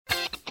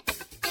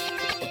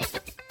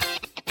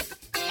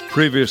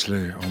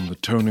Previously on the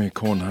Tony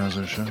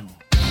Kornheiser Show.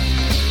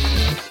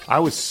 I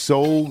was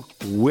so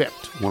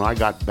whipped when I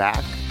got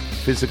back,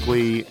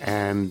 physically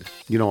and,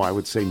 I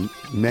would say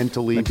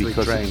mentally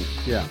because trained.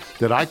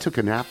 that I took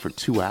a nap for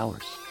 2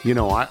 hours.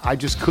 I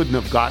just couldn't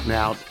have gotten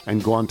out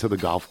and gone to the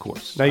golf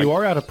course. Now, you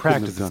are out of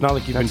practice. It's not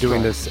like you've been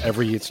doing this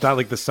it's not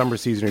like the summer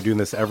season, you're doing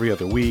this every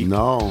other week.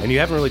 No. And you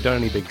haven't really done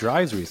any big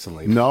drives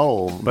recently.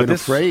 No, but been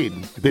afraid.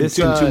 Been in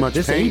too much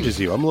this pain. ages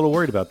you. I'm a little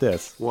worried about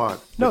this.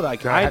 What? No,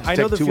 I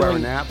know the 2 hour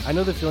feeling. nap? I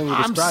know the feeling you're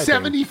I'm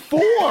describing.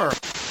 74!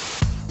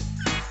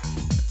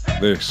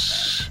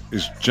 This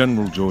is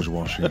General George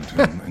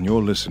Washington, and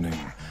you're listening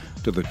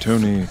to the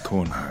Tony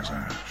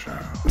Kornheiser Show.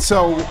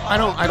 So I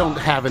don't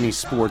have any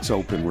sports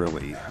open,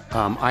 really.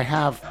 I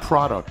have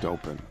product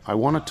open. I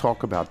want to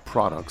talk about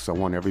products. I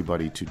want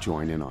everybody to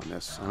join in on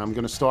this. And I'm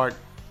going to start...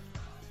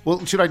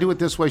 Well, should I do it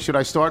this way? Should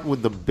I start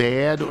with the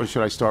bad or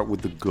should I start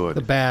with the good?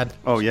 The bad.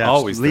 Oh, yes.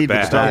 Always the Lead bad.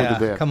 with Start that. with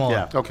the bad. Come on.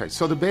 Yeah. Okay,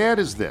 so the bad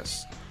is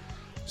this.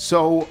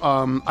 So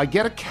I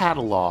get a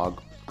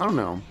catalog,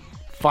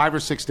 5 or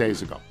 6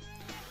 days ago,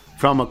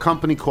 from a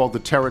company called the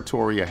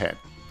Territory Ahead.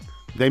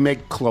 They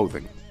make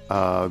clothing.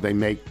 They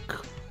make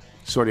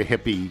sort of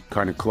hippie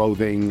kind of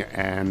clothing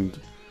and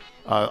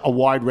a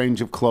wide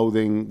range of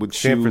clothing with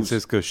shoes. San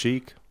Francisco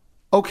chic.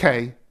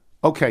 Okay,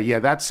 yeah,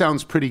 that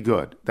sounds pretty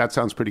good.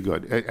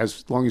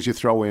 As long as you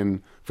throw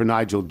in, for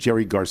Nigel,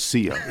 Jerry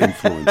Garcia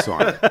influence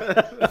on it.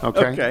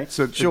 Okay?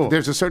 So sure.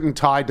 There's a certain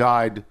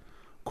tie-dyed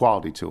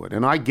quality to it.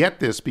 And I get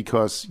this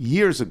because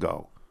years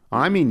ago,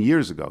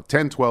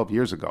 10, 12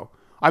 years ago,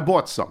 I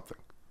bought something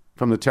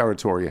from the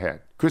Territory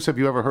Ahead. Chris, have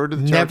you ever heard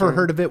of the Territory? Never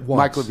heard of it once.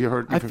 Michael, have you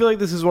heard? I feel like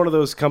this is one of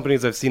those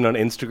companies I've seen on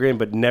Instagram,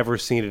 but never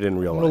seen it in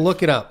real life. Well,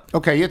 look it up.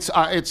 Okay,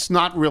 it's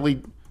not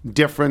really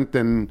different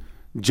than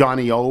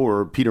Johnny O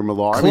or Peter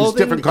Millar. I mean, it's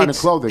different kind of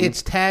clothing.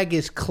 Its tag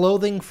is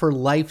clothing for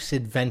life's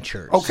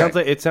adventures. Okay.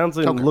 It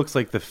looks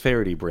like the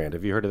Faraday brand.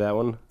 Have you heard of that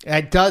one?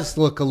 It does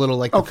look a little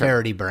like the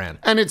Faraday brand.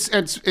 And it's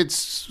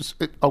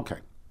okay.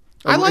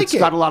 I like It's it.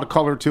 got a lot of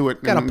color to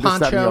it. Got a and this, that,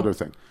 and the poncho. other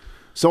thing.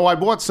 So I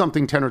bought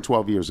something 10 or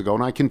 12 years ago,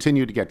 and I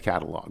continue to get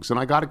catalogs. And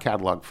I got a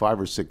catalog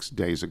 5 or 6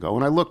 days ago,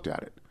 and I looked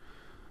at it.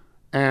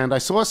 And I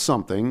saw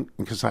something,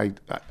 because I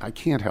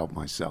can't help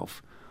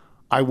myself.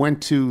 I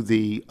went to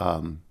the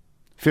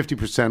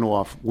 50%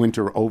 off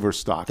winter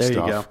overstock There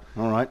stuff. you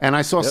go. All right. And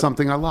I saw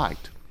something I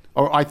liked,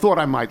 or I thought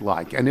I might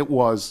like, and it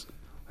was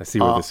I see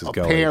where this is a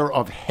going. pair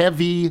of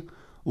heavy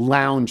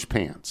lounge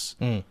pants.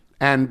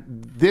 And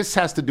this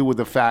has to do with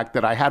the fact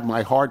that I had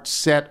my heart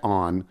set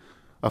on,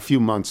 a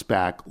few months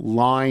back,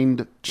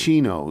 lined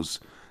chinos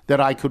that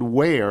I could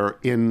wear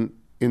in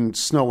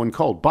snow and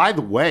cold. By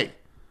the way,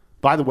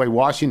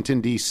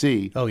 Washington,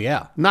 D.C. Oh,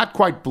 yeah. Not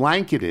quite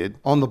blanketed.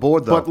 On the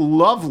board, though. But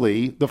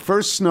lovely. The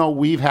first snow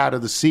we've had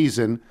of the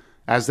season,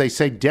 as they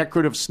say,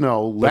 decorative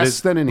snow, less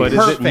than an inch.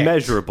 But is it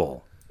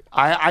measurable?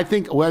 I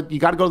think, you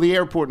got to go to the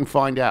airport and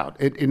find out.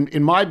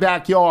 In my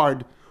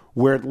backyard,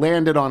 where it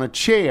landed on a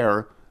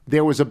chair,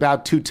 there was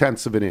about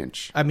 0.2 of an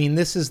inch. I mean,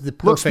 this is the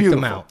Looks perfect beautiful.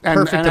 amount. And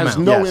Perfect has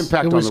amount. no Yes.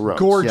 impact It on was the road.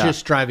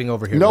 gorgeous driving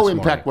over here No this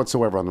impact morning.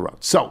 whatsoever on the road.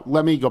 So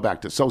let me go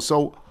back to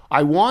so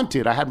I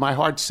had my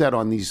heart set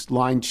on these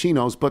lined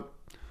chinos, but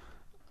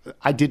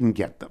I didn't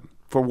get them.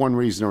 For one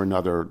reason or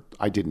another,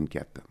 I didn't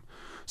get them.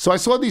 So I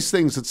saw these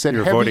things that said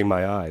You're avoiding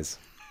my eyes.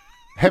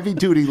 heavy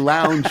duty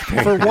lounge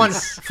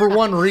pants. For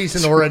one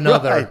reason or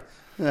another.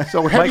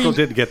 So Michael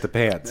didn't get the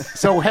pants.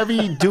 So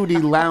heavy duty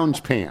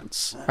lounge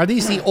pants. Are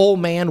these the old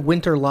man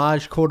winter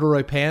lodge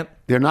corduroy pant?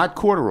 They're not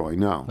corduroy,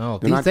 no. Oh,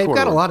 They're not they've got a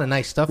corduroy. lot of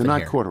nice stuff They're in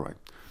not here. corduroy.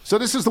 So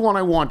this is the one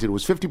I wanted. It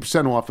was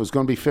 50% off. It was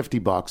going to be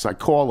 $50. I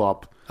call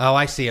up. Oh,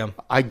 I see them.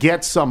 I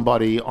get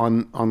somebody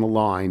on the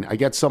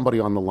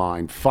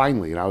line.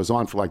 Finally, and I was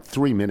on for like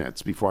 3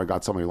 minutes before I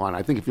got somebody on the line.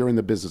 I think if you're in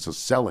the business of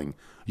selling,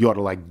 you ought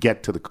to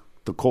get to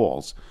the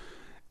calls.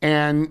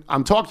 And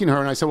I'm talking to her,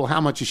 and I said, well, how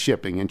much is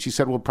shipping? And she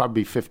said, well,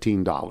 probably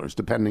 $15,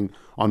 depending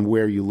on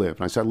where you live.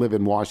 And I said, I live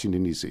in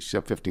Washington, D.C. She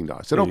said, $15.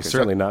 I said, You're okay.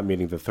 certainly not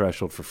meeting the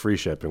threshold for free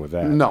shipping with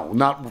that. No,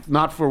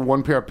 not for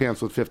one pair of pants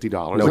with $50.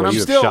 No, and you I'm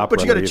have still, shop but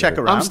you got to runner check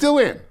either. around. I'm still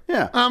in.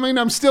 Yeah. I mean,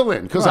 I'm still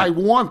in because I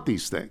want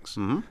these things.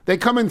 They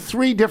come in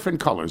 3 different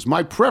colors.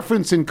 My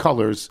preference in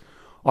colors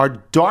are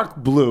dark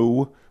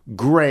blue,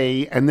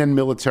 gray, and then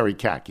military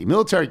khaki.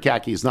 Military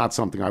khaki is not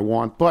something I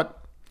want, but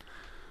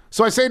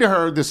so I say to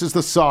her, this is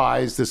the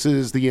size, this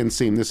is the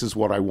inseam, this is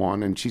what I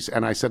want.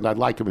 And I said, I'd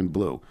like them in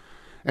blue.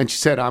 And she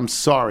said, I'm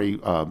sorry,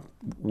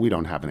 we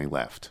don't have any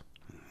left.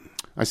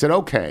 I said,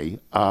 okay.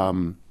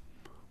 Well,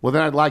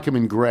 then I'd like them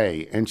in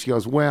gray. And she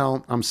goes,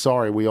 well, I'm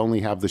sorry, we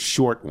only have the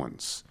short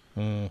ones.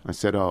 I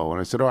said, oh. And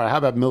I said, all right, how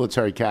about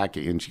military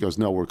khaki? And she goes,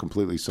 no, we're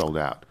completely sold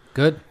out.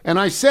 Good. And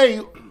I say,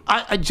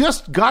 I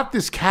just got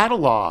this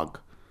catalog,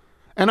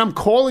 and I'm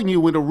calling you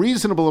with a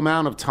reasonable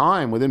amount of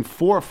time, within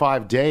 4 or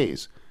 5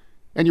 days,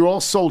 and you're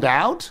all sold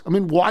out? I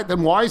mean,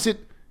 why is it?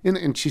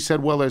 And she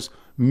said, well, there's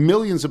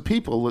millions of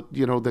people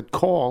that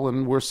call,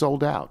 and we're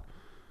sold out.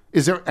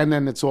 Is there? And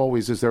then it's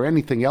always, is there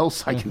anything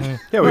else I can?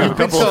 Yeah, we have a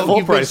couple of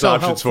full price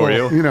options helpful. for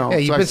you. Yeah,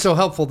 you've been so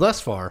helpful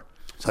thus far.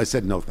 So I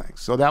said no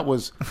thanks. So that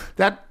was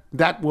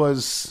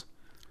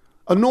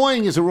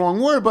annoying is a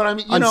wrong word, but I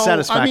mean,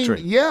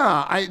 unsatisfactory.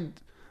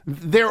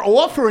 They're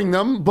offering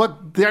them,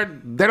 but they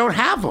don't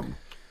have them.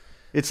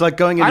 It's like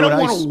going into I don't an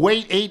want ice. to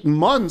wait 8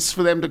 months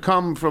for them to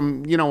come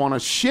from, on a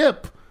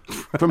ship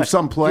from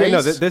someplace. Yeah,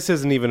 no, this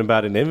isn't even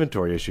about an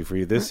inventory issue for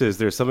you.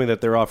 There's something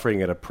that they're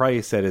offering at a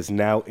price that is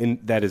now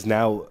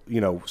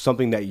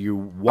something that you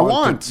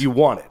want. You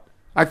want it.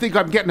 I think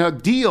I'm getting a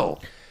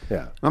deal.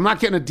 Yeah. I'm not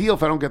getting a deal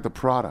if I don't get the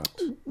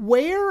product.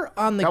 Where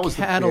on the That was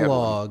the bad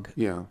catalog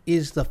one.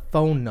 is the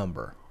phone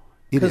number?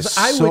 It is Because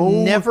I so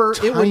would never,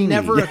 it would tiny.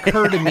 never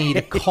occur to me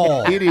to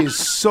call. It is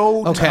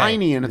so Okay.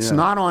 tiny, and it's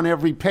not on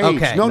every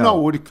page. Okay.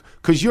 No,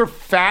 because you're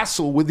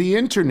facile with the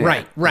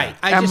internet. Right.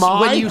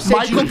 When you said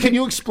Michael, can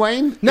you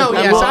explain? No, Am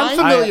yes, I? I'm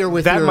familiar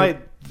with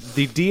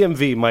the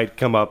DMV might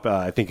come up,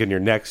 I think, in your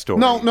next story.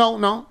 No,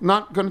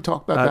 not going to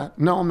talk about that.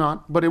 No, I'm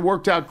not. But it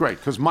worked out great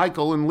because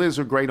Michael and Liz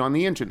are great on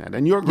the internet,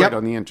 and you're great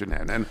on the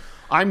internet, and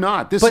I'm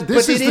not. This is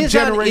the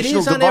generational it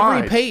is divide. on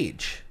every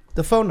page.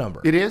 The phone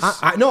number. It is?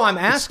 No, I'm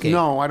asking.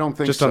 No, I don't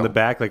think Just so. on the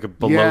back, like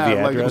below the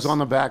address? Like it was on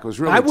the back. It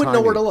was really I wouldn't know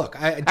tiny. where to look.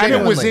 And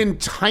it was Genuinely. in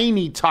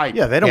tiny type.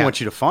 Yeah, they don't Yeah. want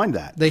you to find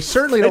that. They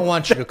certainly don't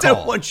want you to They call.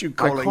 don't want you I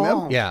calling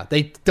call. them. Yeah,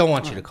 they don't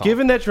want you to call.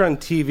 Given that you're on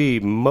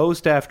TV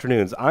most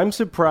afternoons, I'm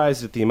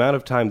surprised at the amount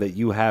of time that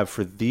you have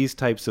for these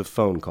types of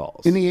phone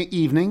calls. In the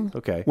evening.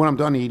 Okay. When I'm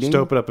done eating. Just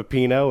open up a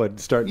Pinot and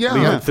start Yeah.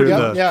 leading Yeah. through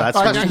the... That's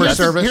All right, customer now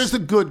service. Here's the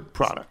good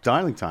product.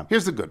 Dialing time.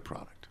 Here's the good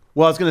product.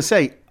 Well, I was going to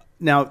say,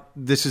 now,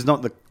 this is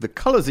not the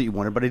colors that you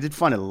wanted, but I did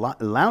find a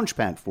lounge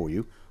pant for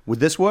you. Would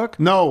this work?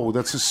 No,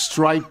 that's a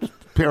striped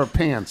pair of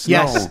pants.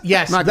 Yes, no.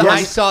 yes, Not I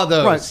going- saw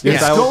those. Right.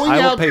 Yes. It's I going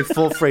will out. pay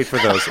full freight for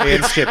those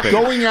and shipping.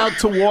 Going out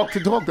to walk the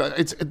dog.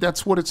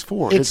 That's what it's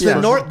for. It's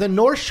the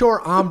North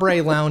Shore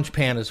ombre lounge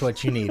pant is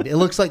what you need. It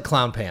looks like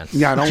clown pants.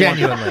 Yeah, I don't want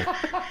genuinely.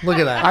 Look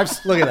at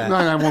that. Look at that. No,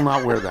 I will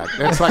not wear that.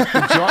 That's like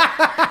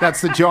that's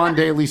the John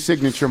Daly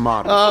signature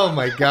model. Oh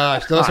my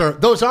gosh,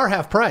 those are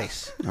half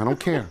price. I don't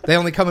care. They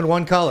only come in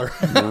one color.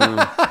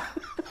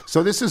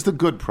 So this is the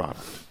good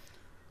product.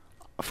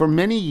 For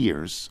many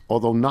years,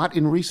 although not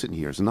in recent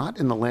years, not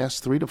in the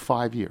last 3 to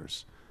 5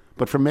 years,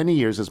 but for many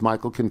years, as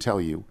Michael can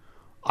tell you,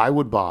 I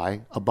would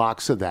buy a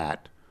box of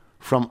that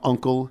from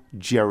Uncle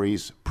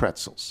Jerry's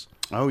Pretzels.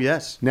 Oh,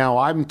 yes. Now,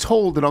 I'm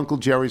told that Uncle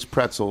Jerry's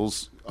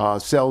Pretzels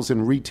sells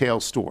in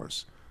retail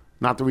stores,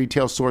 not the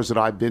retail stores that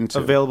I've been to.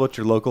 Available at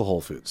your local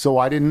Whole Foods. So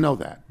I didn't know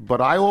that. But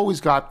I always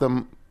got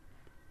them,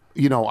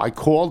 I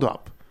called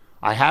up.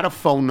 I had a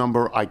phone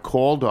number. I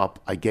called up.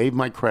 I gave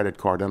my credit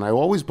card. And I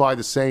always buy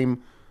the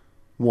same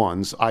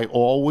ones. I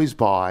always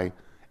buy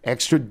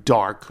extra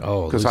dark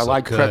because I those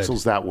like look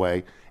pretzels that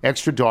way.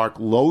 Extra dark,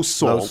 low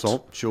salt. Low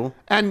salt, sure.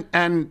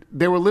 And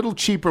they were a little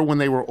cheaper when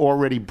they were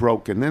already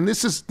broken. And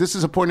this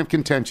is a point of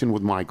contention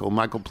with Michael.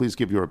 Michael, please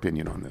give your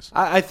opinion on this.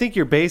 I think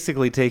you're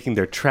basically taking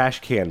their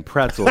trash can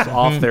pretzels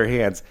off their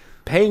hands,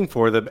 paying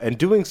for them, and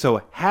doing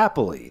so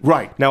happily.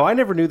 Right. Now, I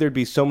never knew there'd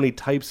be so many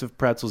types of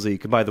pretzels that you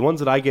could buy. The ones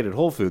that I get at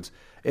Whole Foods,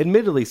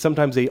 admittedly,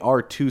 sometimes they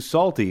are too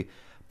salty,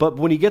 but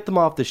when you get them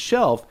off the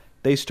shelf,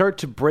 they start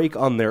to break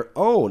on their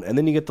own, and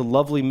then you get the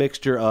lovely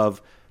mixture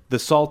of the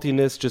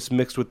saltiness just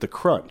mixed with the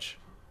crunch.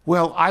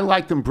 Well, I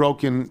like them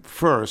broken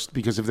first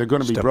because if they're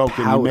going to be Just a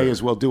broken, you powder. may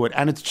as well do it.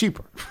 And it's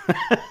cheaper.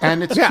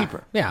 And it's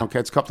cheaper. yeah. Okay,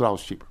 it's a couple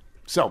dollars cheaper.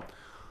 So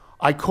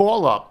I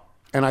call up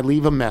and I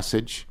leave a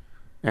message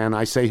and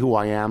I say who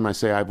I am. And I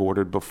say I've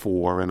ordered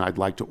before and I'd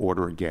like to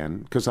order again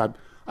because I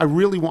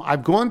really want.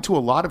 I've gone to a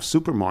lot of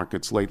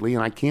supermarkets lately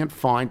and I can't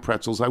find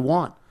pretzels I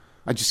want.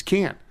 I just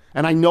can't.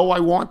 And I know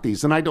I want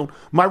these. And I don't.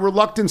 My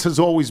reluctance has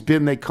always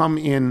been they come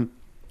in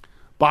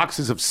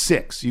boxes of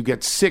 6. You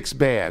get 6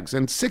 bags.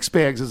 And 6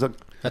 bags is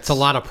That's a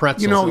lot of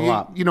pretzels.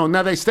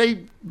 now they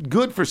stay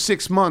good for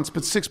 6 months,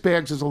 but 6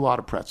 bags is a lot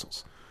of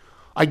pretzels.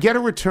 I get a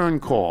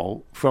return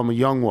call from a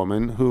young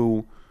woman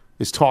who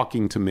is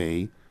talking to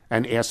me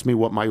and asks me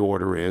what my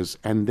order is.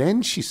 And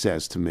then she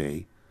says to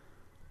me,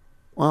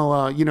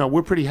 well,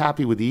 we're pretty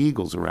happy with the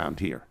Eagles around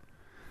here.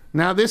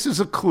 Now, this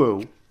is a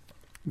clue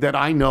that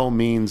I know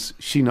means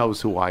she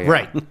knows who I am.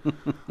 Right.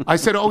 I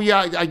said, oh,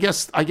 yeah, I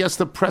guess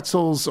the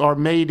pretzels are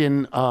made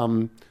in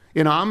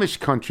Amish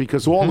country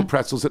because all the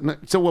pretzels.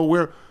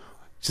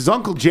 She says,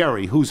 Uncle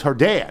Jerry, who's her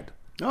dad.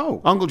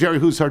 Oh. Uncle Jerry,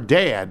 who's her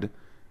dad,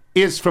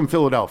 is from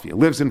Philadelphia,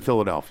 lives in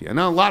Philadelphia.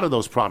 Now, a lot of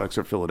those products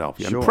are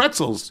Philadelphia. Sure. And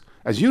pretzels,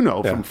 as you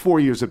know from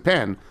 4 years at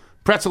Penn,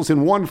 pretzels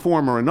in one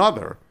form or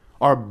another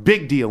are a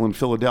big deal in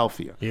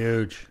Philadelphia.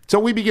 Huge. So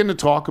we begin to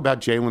talk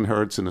about Jalen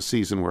Hurts and the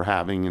season we're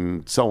having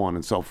and so on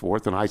and so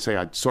forth. And I say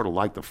I sort of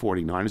like the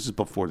 49ers. This is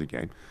before the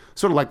game.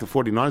 Sort of like the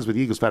 49ers, but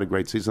the Eagles have had a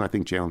great season. I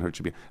think Jalen Hurts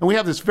should be. And we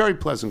have this very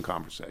pleasant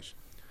conversation.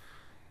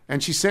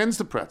 And she sends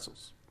the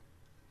pretzels.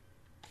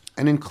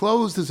 And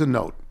enclosed is a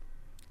note.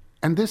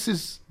 And this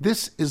is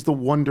the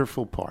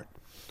wonderful part.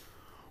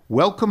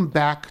 Welcome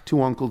back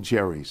to Uncle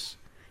Jerry's.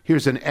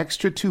 Here's an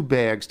extra 2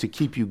 bags to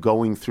keep you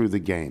going through the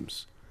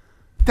games.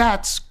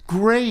 That's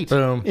great.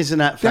 Boom. Isn't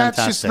that fantastic?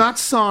 That's just not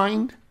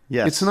signed.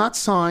 Yes. It's not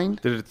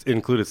signed. Did it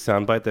include a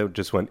soundbite that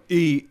just went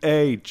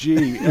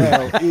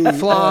EAGLE?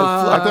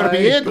 Fly. I thought it'd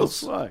be Eagles.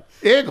 Fly.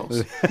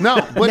 Eagles.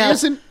 No,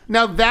 but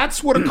now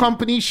that's what a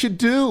company should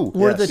do.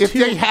 Were the If two-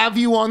 they have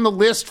you on the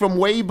list from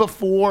way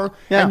before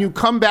Yeah. and you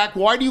come back,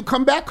 why do you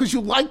come back? Because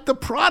you like the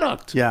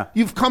product. Yeah.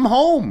 You've come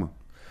home.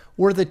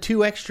 Were the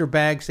 2 extra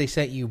bags they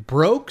sent you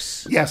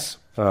Brokes? Yes.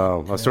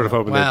 Oh, I was sort of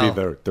hoping Wow. they'd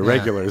be the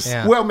regulars.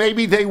 Yeah. Well,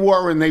 maybe they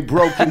were and they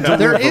broke into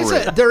There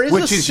delivery, is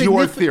which is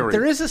your theory.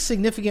 There is a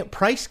significant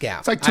price gap.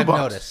 It's like $2 I've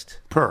noticed.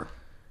 per.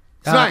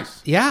 It's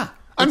nice. Yeah.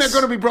 And they're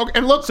going to be broken.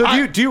 And look, So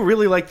do you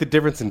really like the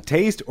difference in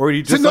taste, or do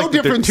you just there's no like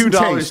that they're difference in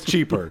 $2 taste.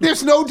 cheaper?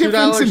 There's no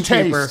difference in $2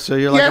 cheaper. taste. So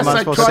you're like, yes, am I I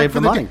supposed to tried save for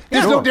the money?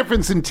 There's Sure. no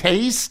difference in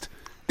taste.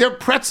 They're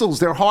pretzels.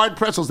 They're hard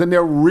pretzels, and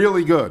they're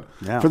really good.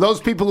 Yeah. For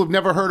those people who've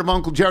never heard of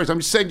Uncle Jerry's, I'm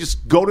just saying,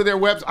 just go to their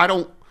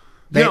website.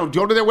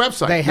 Go to their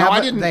website. They No, have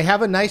I didn't. they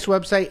have a nice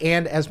website,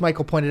 and as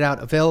Michael pointed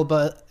out,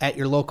 available at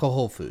your local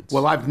Whole Foods.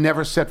 Well, I've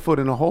never set foot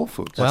in a Whole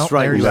Foods. well,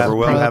 right. There's You the never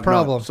will. pro- Have not.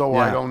 problem. So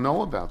Yeah. I don't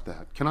know about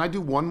that. Can I do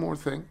one more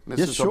thing? This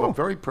Yes, is sure. of a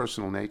very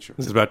personal nature.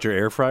 This is about your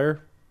air fryer?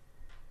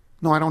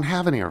 No, I don't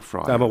have an air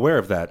fryer. I'm aware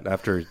of that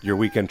after your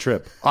weekend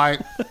trip. I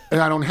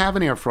don't have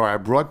an air fryer. I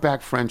brought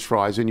back French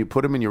fries, and you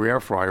put them in your air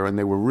fryer, and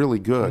they were really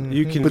good.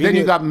 You but then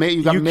you got mad.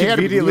 You got mad at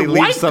me. conveniently Your leave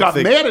wife got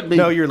something- mad at me.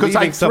 No, you're because I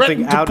leaving something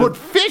threatened out to of- put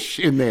fish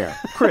in there.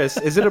 Chris,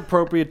 is it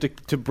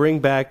appropriate to bring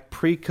back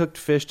pre-cooked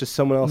fish to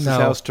someone else's No.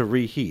 house to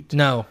reheat?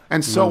 No.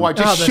 And so I Oh,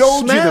 just the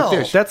showed smell. you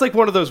the fish. That's like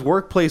one of those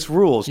workplace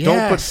rules. Don't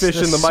put Yes, fish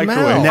the in the smell.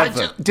 microwave.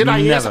 Never.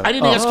 I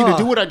didn't ask you to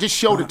do it. I just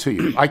showed it to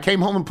you. I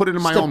came home and put it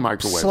in my own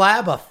microwave.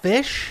 Slab of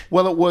fish?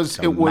 Well, it was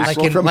Like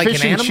in- from like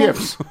fish an and animal?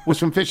 chips. It was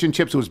from fish and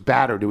chips. It was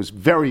battered. It was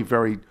very,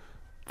 very,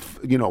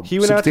 He went out to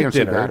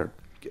substantially dinner. battered.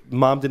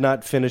 Mom did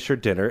not finish her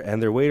dinner,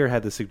 and their waiter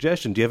had the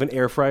suggestion: "Do you have an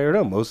air fryer?"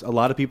 No, a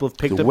lot of people have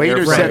picked The up waiter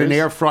air said fryers. an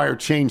air fryer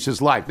changed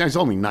his life. Now he's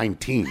only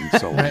 19,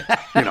 so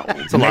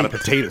It's a lot of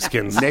potato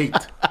skins. Nate,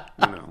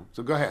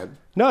 So go ahead.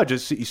 No,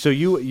 just so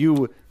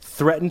you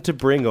threatened to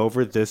bring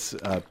over this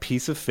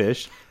piece of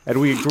fish, and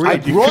we agreed. I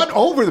brought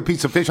over the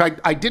piece of fish.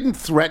 I didn't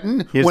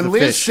threaten. Here's When the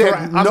Liz fish. said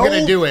I'm no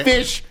gonna do it.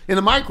 fish in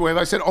the microwave,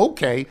 I said,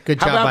 okay. Good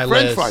how job about by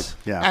French Liz. fries?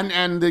 Yeah.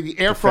 And the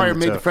air fryer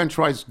made the tough. French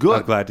fries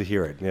good. I'm glad to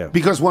hear it. Yeah,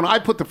 Because when I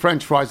put the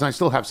French fries, and I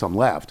still have some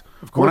left.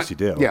 Of course you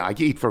do. Yeah, I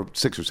eat for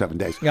 6 or 7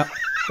 days. Yep.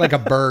 Like a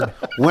bird.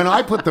 When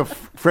I put the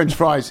French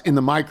fries in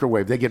the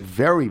microwave, they get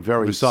very,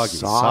 very Soggy.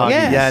 soggy.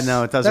 Yes. Yeah,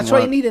 no, it doesn't That's why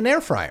you work. need an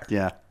air fryer.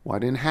 Yeah. Well, I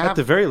didn't have. At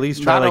the very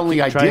least, not try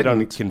only I it on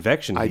didn't,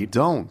 convection I heat.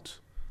 don't.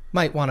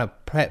 Might want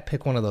to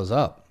pick one of those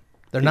up.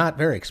 They're not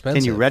very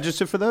expensive. Can you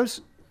register for those?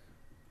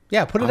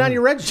 Yeah, put it on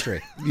your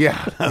registry.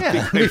 Yeah,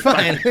 Yeah, it'll be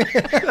fine.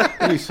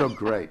 that'd be so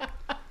great.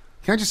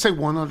 Can I just say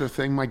one other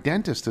thing? My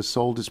dentist has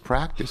sold his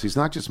practice. He's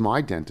not just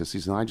my dentist;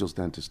 he's Nigel's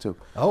dentist too.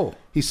 Oh.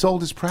 He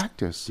sold his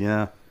practice.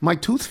 Yeah. My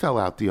tooth fell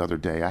out the other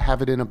day. I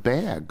have it in a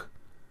bag,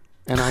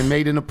 and I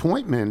made an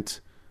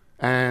appointment.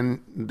 And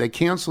they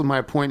canceled my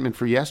appointment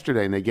for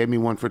yesterday, and they gave me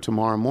one for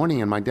tomorrow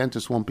morning, and my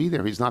dentist won't be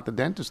there. He's not the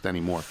dentist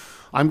anymore.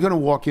 I'm going to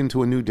walk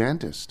into a new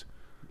dentist.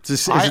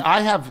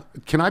 I have,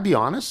 can I be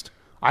honest?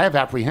 I have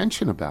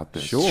apprehension about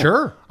this.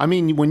 Sure. I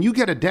mean, when you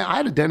get I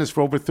had a dentist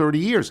for over 30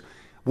 years.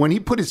 When he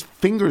put his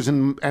fingers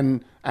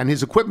and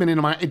his equipment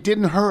into my, it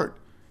didn't hurt.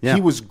 Yeah.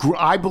 He was,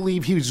 I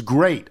believe he was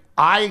great.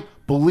 I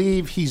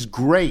believe he's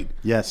great.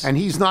 Yes. And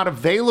he's not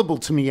available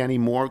to me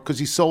anymore because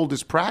he sold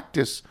his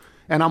practice,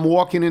 and I'm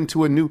walking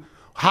into a new.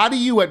 How do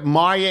you, at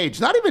my age,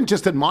 not even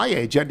just at my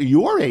age, at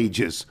your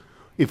ages,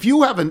 if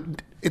you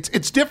haven't,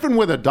 it's different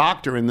with a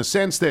doctor in the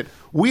sense that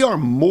we are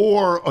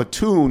more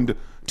attuned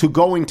to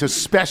going to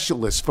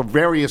specialists for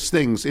various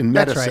things in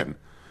That's medicine. right.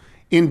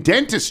 In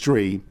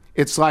dentistry,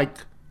 it's like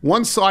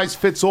one size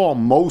fits all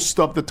most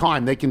of the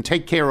time. They can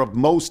take care of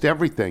most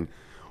everything.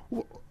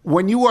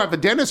 When you have a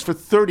dentist for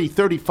 30,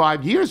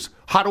 35 years,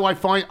 I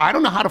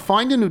don't know how to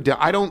find a new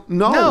dentist. I don't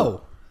know.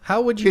 No.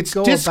 How would you It's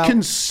go about...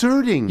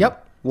 disconcerting.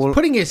 Yep. Well-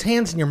 Putting his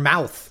hands in your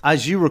mouth.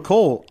 As you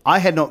recall, I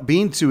had not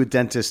been to a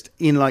dentist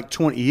in like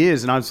 20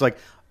 years, and I was like,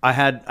 I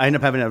ended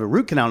up having to have a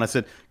root canal, and I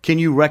said, "Can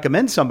you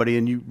recommend somebody?"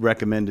 And you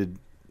recommended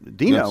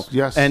Dino.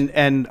 Yes. And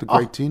The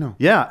great Dino.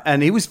 Yeah,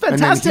 and he was And then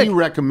fantastic. he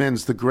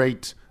recommends the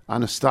great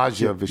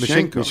Anastasia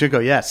Vishenko,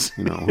 Vishenko, yes.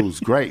 who's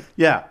great.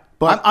 Yeah,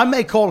 But- but I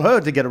may call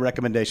her to get a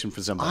recommendation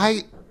for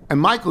somebody. And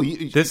Michael,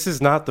 This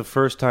is not the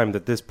first time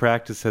that this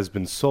practice has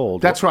been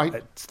sold. That's right.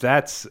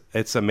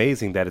 It's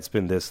amazing that it's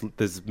been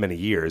this many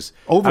years.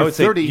 Over I would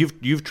 30. Say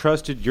you've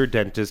trusted your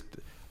dentist.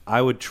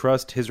 I would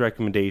trust his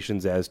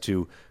recommendations as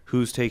to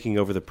who's taking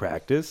over the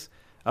practice,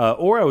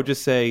 or I would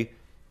just say,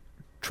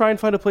 try and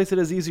find a place that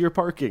has easier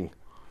parking.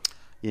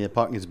 Yeah,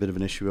 parking is a bit of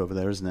an issue over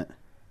there, isn't it?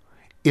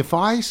 if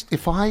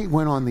I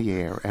went on the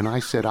air and I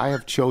said I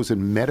have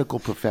chosen medical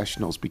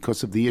professionals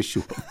because of the issue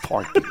of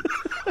parking,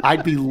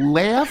 I'd be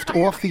laughed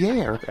off the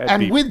air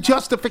with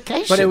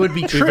justification. But it would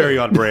be true. Very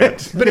on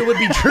brand. But it would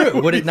be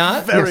true, would it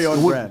not? Very Yes, on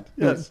it would- brand.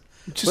 Yes.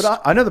 Just-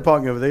 But I know the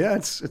parking over there. Yeah,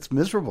 it's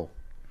miserable.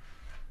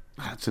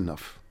 That's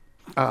enough.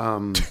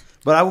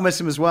 But I will miss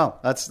him as well.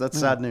 That's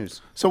sad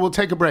news. So we'll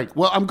take a break.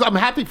 Well, I'm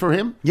happy for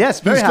him. Yes,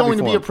 very He's happy going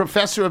to for be a him.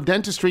 professor of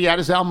dentistry at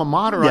his alma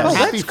mater. Yes. I'm Oh,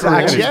 happy that's for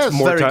him. great. Yes.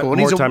 More, Very time, cool. And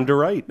more he's a- time to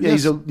write.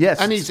 Yeah,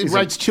 and he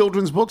writes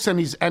children's books, and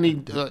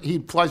he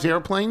flies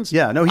airplanes.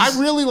 Yeah, no, I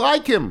really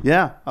like him.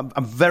 Yeah,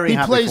 I'm very He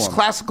happy plays for him.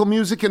 classical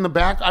music in the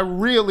back. I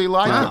really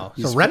like Wow,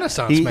 him. it's a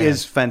renaissance He man.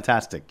 is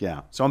fantastic,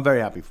 yeah. So I'm very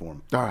happy for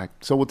him. All right,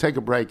 so we'll take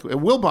a break.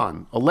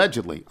 Wilbon,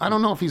 allegedly, I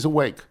don't know if he's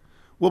awake.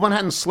 Wilbon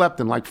hadn't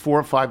slept in like 4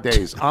 or 5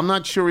 days. I'm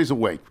not sure he's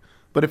awake.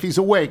 But if he's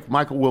awake,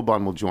 Michael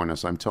Wilbon will join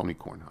us. I'm Tony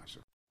Kornheiser.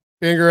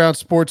 Being around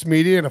sports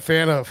media and a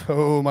fan of,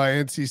 my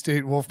NC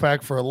State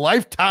Wolfpack for a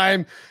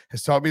lifetime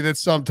has taught me that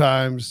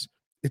sometimes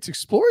it's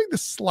exploring the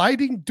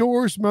sliding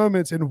doors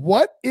moments and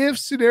what if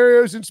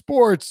scenarios in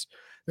sports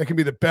that can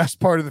be the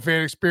best part of the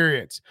fan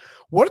experience.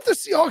 What if the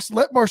Seahawks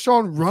let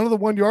Marshawn run to the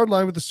 1 yard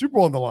line with the Super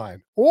Bowl on the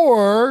line?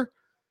 Or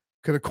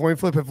could a coin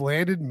flip have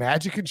landed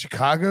Magic in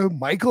Chicago,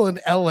 Michael in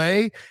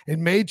LA,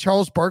 and made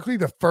Charles Barkley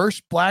the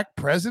first black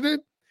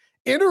president?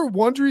 Enter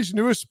Wondery's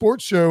newest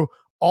sports show,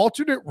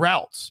 Alternate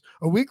Routes,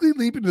 a weekly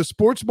leap into the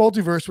sports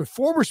multiverse with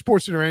former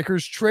SportsCenter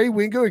anchors Trey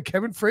Wingo and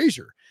Kevin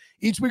Frazier.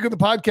 Each week on the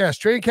podcast,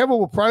 Trey and Kevin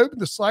will pry open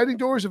the sliding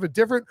doors of a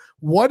different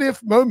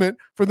what-if moment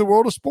from the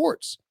world of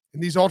sports. In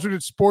these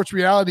alternate sports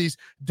realities,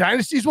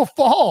 dynasties will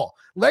fall,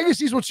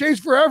 legacies will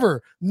change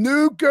forever,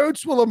 new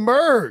GOATs will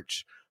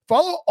emerge.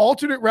 Follow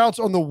Alternate Routes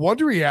on the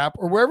Wondery app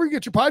or wherever you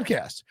get your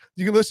podcasts.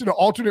 You can listen to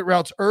Alternate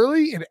Routes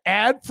early and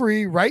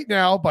ad-free right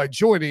now by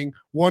joining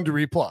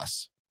Wondery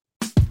Plus.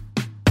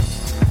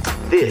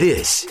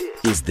 This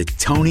is the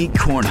Tony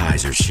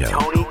Kornheiser Show.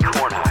 Tony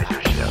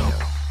Kornheiser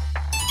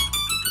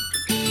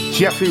Show.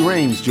 Jeffrey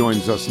Raines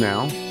joins us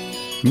now,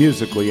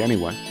 musically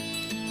anyway.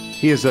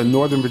 He is a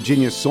Northern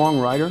Virginia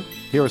songwriter.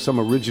 Here are some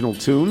original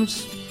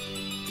tunes.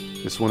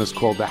 This one is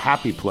called The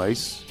Happy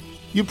Place.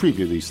 You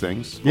preview these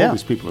things. Yeah. All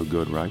these people are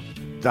good, right?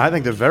 I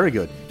think they're very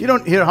good. You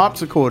don't hear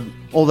harpsichord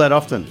all that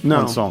often No.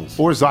 on songs.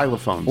 Or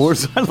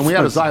xylophones. And we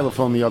had a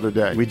xylophone the other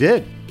day. We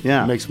did,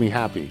 yeah. It makes me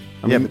happy.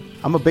 But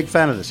I'm a big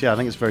fan of this. Yeah, I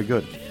think it's very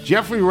good.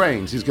 Jeffrey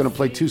Raines, he's going to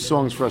play 2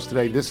 songs for us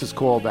today. This is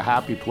called The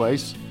Happy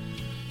Place.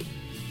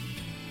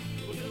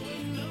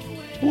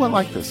 Oh, I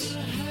like this.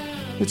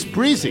 It's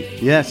breezy.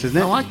 Yes,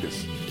 isn't it? I like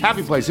this.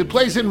 Happy Place. It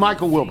plays in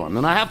Michael Wilbon.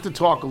 And I have to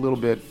talk a little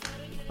bit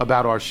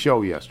about our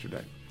show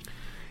yesterday.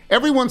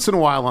 Every once in a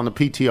while on the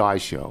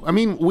PTI show, I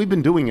mean, we've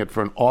been doing it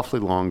for an awfully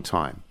long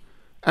time.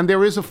 And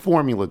there is a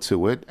formula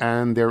to it,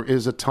 and there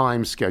is a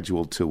time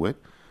schedule to it.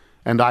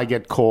 And I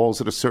get calls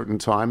at a certain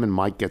time, and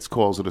Mike gets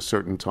calls at a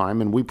certain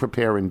time, and we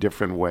prepare in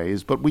different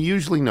ways. But we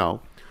usually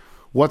know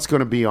what's going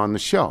to be on the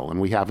show,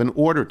 and we have an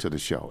order to the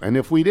show. And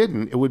if we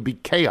didn't, it would be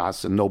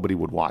chaos, and nobody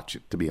would watch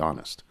it, to be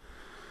honest.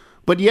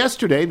 But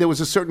yesterday, there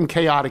was a certain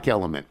chaotic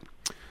element.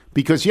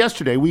 Because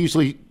yesterday, we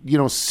usually,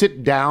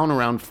 sit down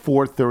around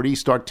 4:30,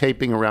 start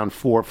taping around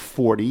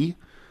 4:40.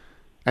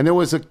 And there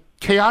was a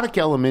chaotic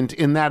element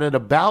in that at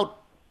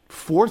about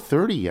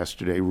 4:30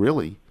 yesterday,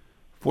 really,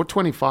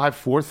 4:25,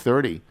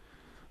 4:30,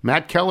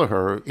 Matt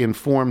Kelleher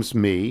informs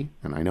me,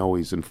 and I know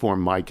he's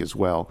informed Mike as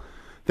well,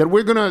 that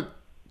we're going to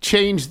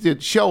change the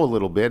show a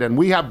little bit, and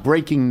we have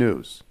breaking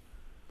news.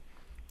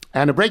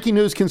 And the breaking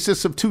news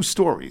consists of 2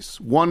 stories.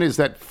 One is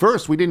that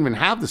first, we didn't even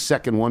have the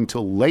second one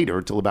till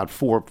later, till about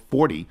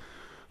 4:40.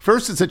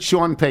 First is that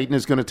Sean Payton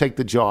is going to take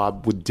the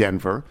job with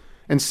Denver.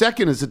 And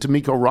second is that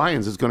D'Amico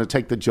Ryans is going to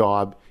take the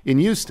job in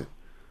Houston.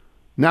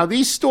 Now,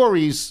 these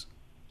stories,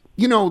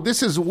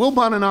 this is,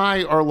 Wilbon and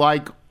I are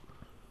like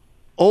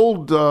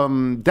old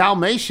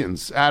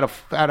Dalmatians at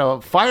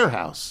a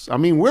firehouse. I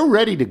mean, we're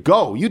ready to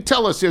go. You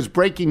tell us there's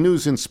breaking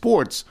news in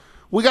sports.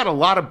 We got a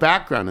lot of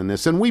background in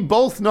this, and we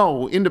both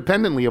know,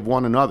 independently of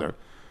one another,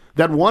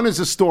 that one is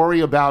a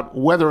story about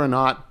whether or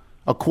not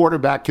a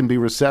quarterback can be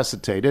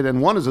resuscitated,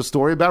 and one is a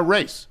story about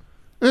race.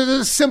 It's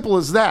as simple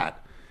as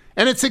that.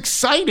 And it's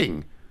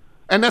exciting.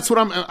 And that's what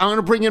I'm going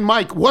to bring in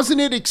Mike.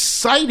 Wasn't it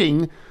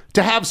exciting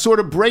to have sort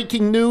of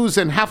breaking news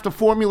and have to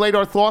formulate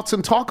our thoughts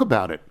and talk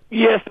about it?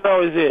 Yes, it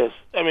always is.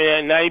 I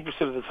mean,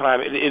 90% of the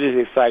time, it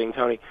is exciting,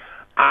 Tony.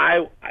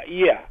 I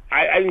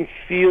didn't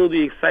feel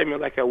the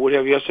excitement like I would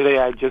have yesterday.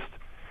 I just,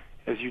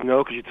 as you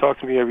know, because you talk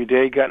to me every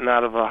day, gotten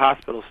out of a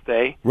hospital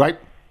stay. Right.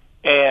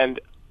 And,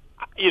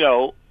 you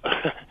know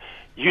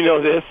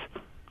this.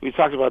 We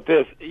talked about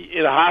this.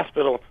 In a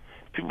hospital,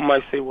 people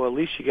might say, well, at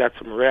least you got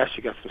some rest,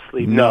 you got some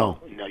sleep. No,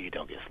 you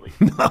don't get sleep.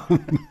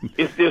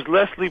 No. There's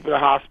less sleep in a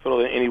hospital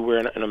than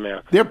anywhere in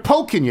America. They're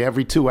poking you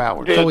every 2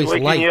 hours. They're always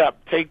waking light. you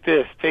up. Take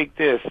this.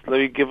 Let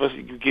me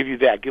give you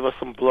that. Give us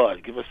some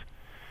blood.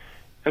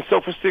 And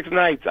so for 6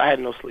 nights, I had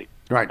no sleep.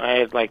 Right. I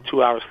had like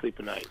 2 hours sleep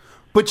a night.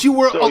 But you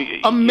were So,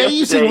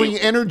 amazingly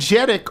yesterday-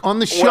 energetic on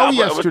the show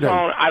yesterday.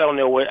 I don't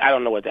know what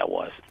that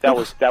was. That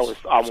was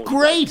almost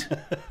Great.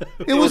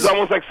 It was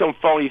almost like some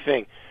phony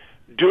thing.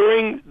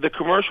 During the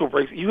commercial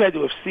breaks, you had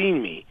to have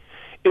seen me.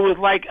 It was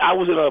like I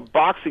was in a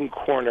boxing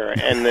corner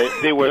and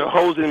they were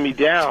hosing me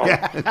down.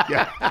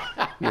 Yeah.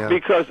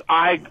 because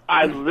I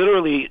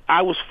literally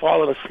was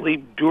falling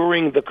asleep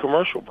during the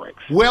commercial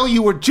breaks. Well,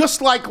 you were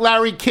just like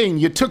Larry King.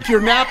 You took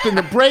your nap in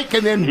the break,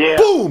 and then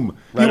boom,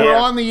 you were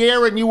on the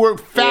air, and you were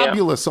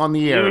fabulous on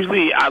the air.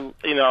 Usually,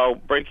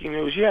 breaking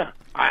news.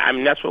 I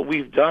mean, that's what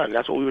we've done.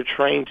 That's what we were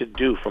trained to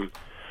do from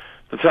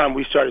the time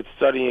we started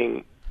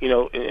studying,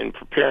 and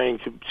preparing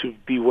to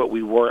be what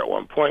we were at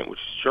one point, which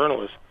is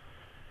journalists.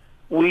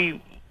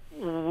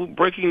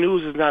 Breaking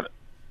news is not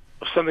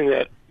something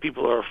that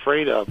people are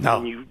afraid of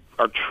when you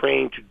are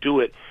trained to do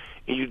it,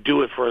 and you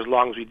do it for as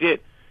long as we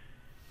did.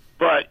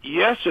 But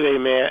yesterday,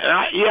 man,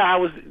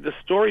 and the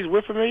stories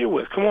we're familiar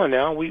with. Come on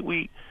now,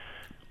 we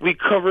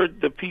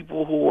covered the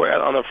people who were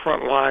on the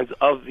front lines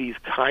of these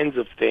kinds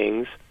of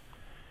things.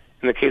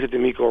 In the case of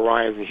D'Amico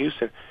Ryans in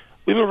Houston,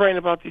 we've been writing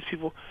about these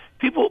people.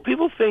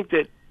 People think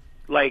that,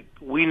 like,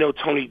 we know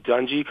Tony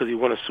Dungy because he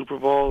won a Super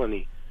Bowl and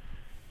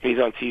he's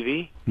on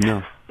TV.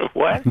 No.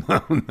 What?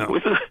 No.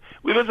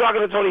 We've been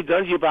talking to Tony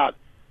Dungy about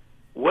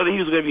whether he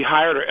was going to be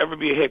hired or ever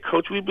be a head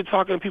coach. We've been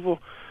talking to people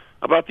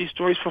about these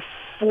stories for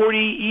 40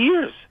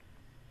 years,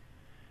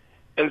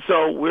 and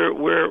so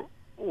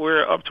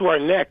we're up to our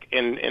neck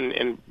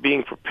in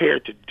being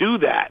prepared to do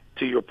that.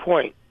 To your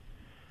point,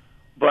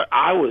 but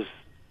I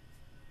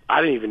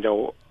didn't even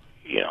know,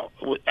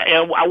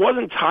 and I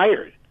wasn't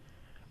tired.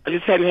 I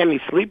just hadn't had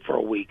any sleep for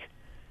a week,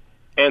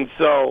 and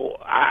so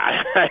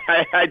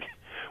I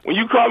when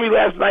you called me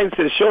last night and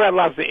said the show had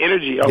lots of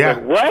energy, I was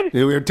like, what?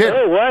 We did.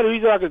 Hey, what? Who are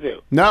you talking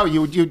to? No,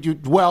 you.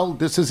 Well,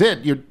 this is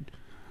it.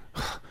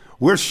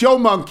 We're show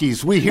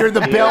monkeys. We hear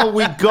the bell,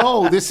 we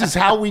go. This is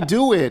how we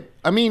do it.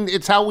 I mean,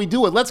 it's how we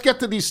do it. Let's get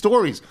to these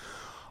stories.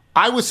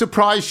 I was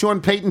surprised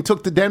Sean Payton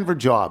took the Denver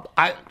job.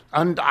 I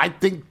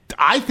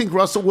think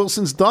Russell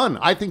Wilson's done.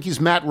 I think he's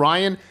Matt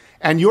Ryan,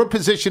 and your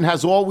position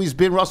has always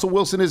been Russell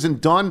Wilson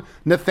isn't done.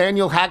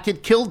 Nathaniel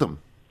Hackett killed him.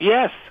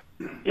 Yes,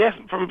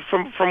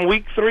 from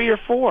week 3 or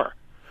 4,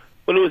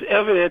 when it was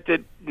evident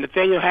that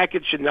Nathaniel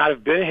Hackett should not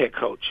have been a head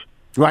coach.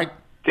 Right.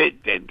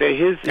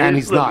 And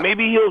he's not.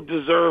 Maybe he'll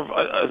deserve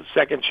a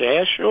second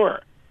chance,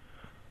 sure.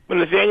 But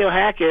Nathaniel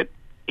Hackett,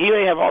 he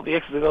may have all the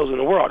X's and O's in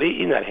the world.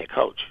 He's not a head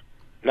coach.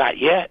 Not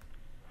yet.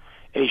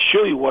 And he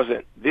surely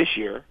wasn't this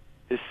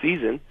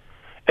season.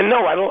 And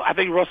no, I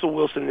think Russell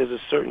Wilson is a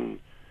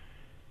certain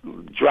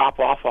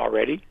drop-off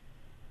already.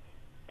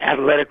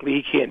 Athletically,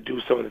 he can't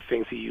do some of the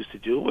things he used to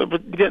do.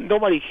 But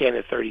nobody can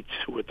at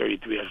 32 or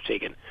 33 after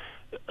taking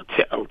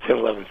 10,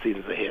 11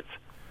 seasons of hits.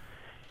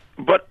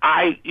 But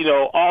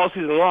all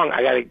season long,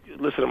 I got to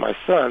listen to my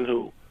son,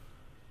 who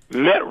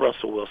met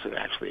Russell Wilson,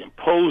 actually, and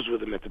posed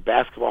with him at the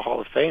Basketball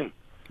Hall of Fame.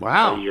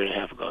 Wow. A year and a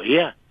half ago,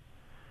 yeah.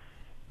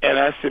 And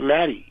I said,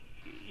 Matty,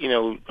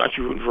 aren't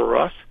you rooting for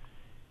Russ?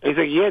 And he's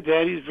like, yeah,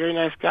 Dad, he's a very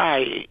nice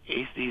guy.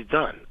 He's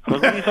done. I'm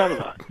like, what are you talking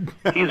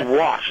about? He's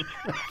washed.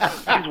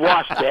 He's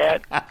washed,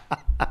 Dad.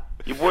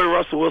 Your boy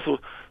Russell Wilson.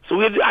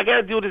 So I got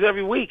to do this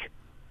every week.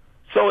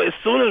 So as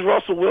soon as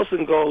Russell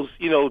Wilson goes,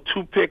 2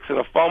 picks and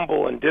a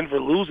fumble and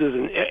Denver loses,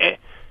 and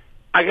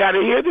I got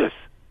to hear this.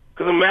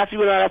 Because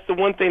Matthew and I, that's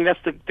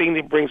the thing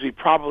that brings me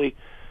probably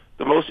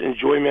the most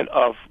enjoyment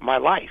of my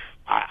life.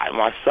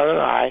 My son and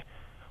I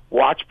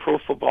watch pro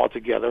football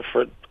together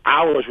for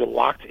hours. We're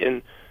locked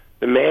in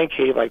the man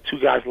cave like 2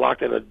 guys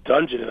locked in a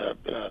dungeon in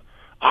a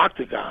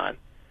octagon.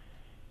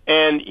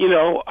 And,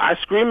 I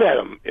scream at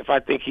him if I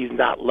think he's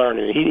not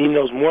learning. He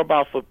knows more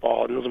about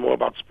football and knows more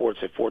about sports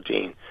at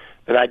 14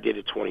 than I did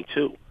at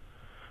 22.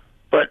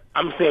 But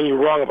I'm saying you're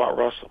wrong about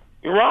Russell.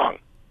 You're wrong.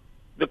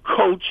 The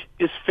coach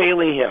is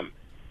failing him.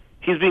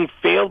 He's being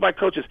failed by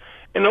coaches.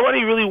 And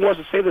nobody really wants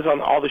to say this on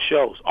all the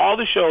shows. All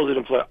the shows that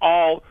employ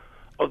all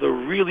of the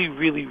really,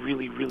 really,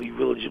 really, really,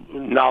 really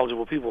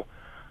knowledgeable people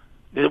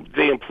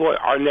they employ,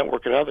 our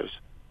network and others.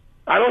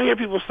 I don't hear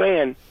people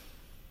saying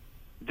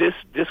this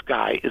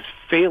guy is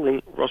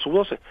failing Russell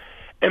Wilson.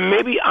 And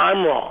maybe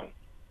I'm wrong.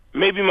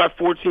 Maybe my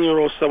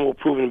 14-year-old son will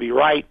prove him to be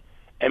right,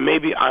 and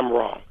maybe I'm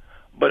wrong.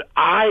 But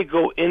I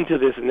go into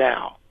this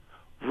now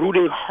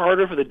rooting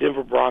harder for the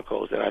Denver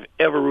Broncos than I've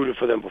ever rooted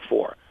for them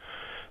before.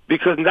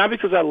 Not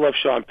because I love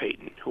Sean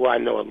Payton, who I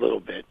know a little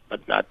bit,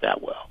 but not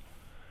that well.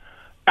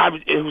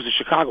 Who's a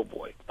Chicago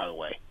boy, by the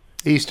way.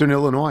 Eastern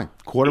Illinois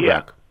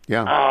quarterback.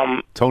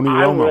 Yeah. Tony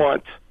Romo. I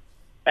want,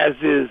 as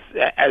is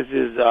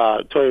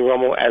Tony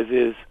Romo, as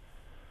is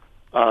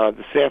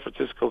the San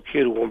Francisco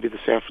kid who won't be the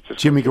San Francisco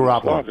Jimmy kid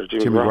Garoppolo.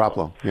 Jimmy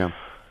Garoppolo. Yeah.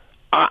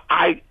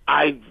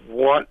 I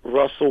want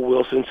Russell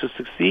Wilson to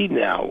succeed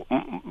now,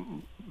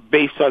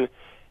 based on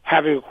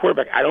having a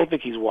quarterback. I don't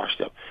think he's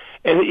washed up,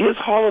 and his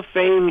Hall of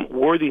Fame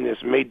worthiness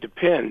may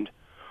depend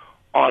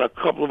on a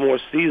couple of more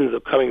seasons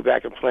of coming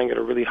back and playing at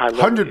a really high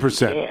level.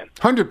 100%.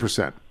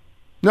 100%.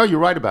 No, you're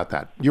right about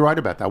that.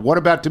 What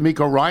about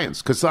D'Amico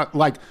Ryans? Because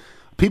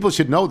people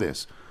should know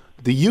this.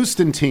 The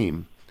Houston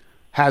team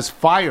has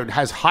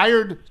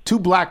hired 2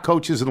 black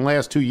coaches in the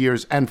last 2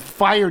 years and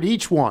fired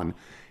each one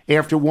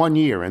after 1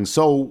 year. And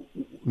so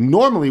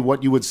normally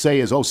what you would say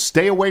is,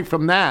 stay away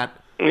from that.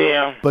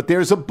 Yeah. But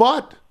there's a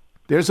but.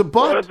 There's a Well,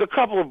 but. there's a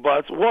couple of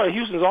buts. One,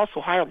 Houston's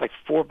also hired like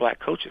 4 black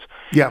coaches.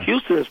 Yeah.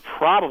 Houston is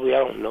probably, I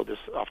don't know this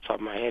off the top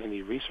of my head,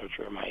 any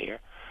researcher in my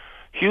ear.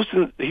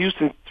 The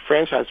Houston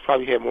franchise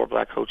probably had more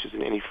black coaches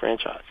than any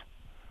franchise.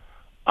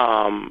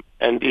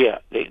 And yeah,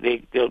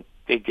 they'll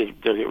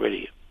get rid of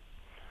you.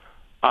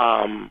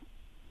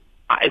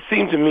 It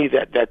seemed to me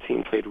that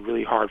team played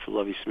really hard for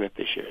Lovie Smith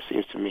this year. It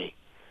seems to me,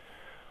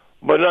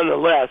 but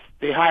nonetheless,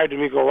 they hired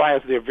D'Amico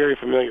Ryan, so they're very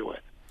familiar with.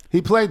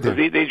 He played there.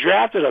 They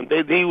drafted him.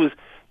 They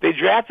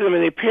drafted him,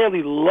 and they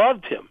apparently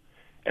loved him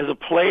as a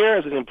player,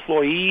 as an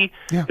employee,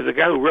 as a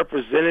guy who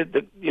represented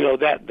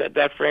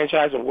that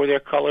franchise and wore their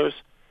colors.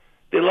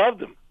 They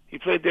loved him. He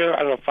played there,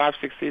 I don't know, 5,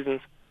 6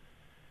 seasons.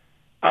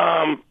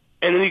 And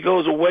then he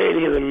goes away, and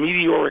he has a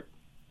meteoric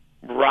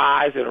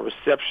rise and a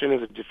reception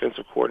as a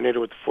defensive coordinator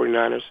with the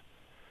 49ers.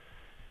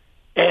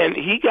 And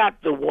he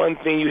got the one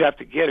thing you have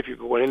to get if you're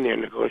going in there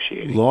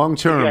negotiating. Long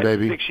term,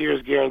 baby. 6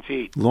 years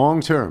guaranteed.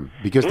 Long term,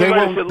 because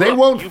They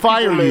won't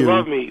fire people may you.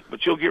 love me,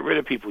 but you'll get rid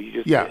of people.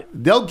 You just did.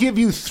 They'll give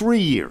you 3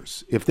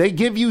 years. If they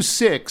give you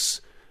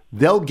 6,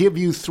 they'll give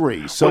you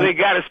 3. So they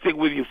got to stick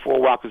with you for a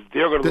while because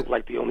they're going to look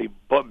like the only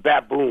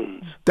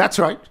baboons. That's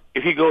right.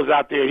 If he goes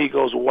out there and he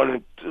goes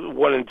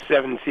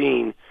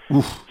 1-17,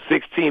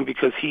 16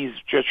 because he's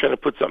just trying to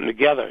put something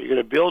together. You're going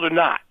to build or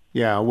not?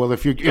 Yeah, well,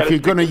 if you're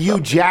going to Hugh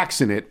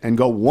Jackson it and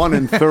go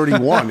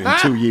 1-31 in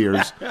 2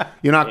 years,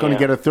 you're not going to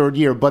get a third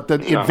year. But the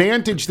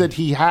advantage that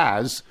he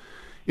has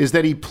is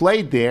that he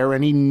played there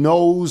and he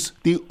knows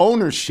the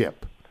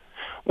ownership.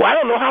 Well, I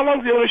don't know how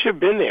long's the ownership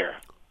been there.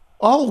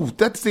 Oh,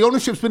 the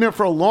ownership's been there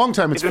for a long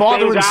time. It's the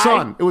father same and guy?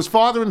 son. It was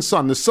father and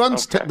son. The son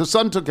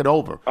took it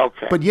over.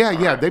 Okay. But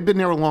yeah, they've been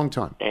there a long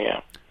time.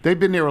 Yeah. They've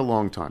been there a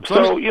long time.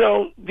 So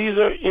these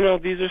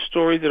are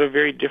stories that are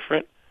very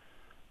different,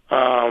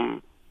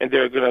 and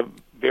they're going to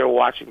bear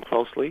watching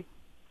closely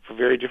for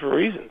very different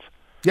reasons.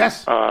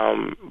 Yes.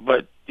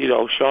 But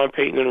Sean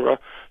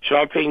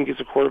Payton gets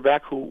a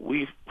quarterback who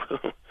we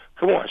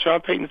come on. Sean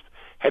Payton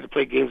had to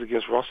play games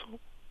against Russell.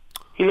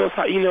 He knows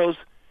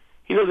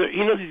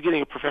he's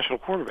getting a professional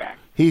quarterback.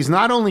 He's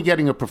not only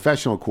getting a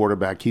professional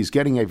quarterback, he's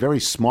getting a very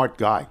smart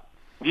guy.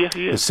 Yes,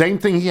 he is. The same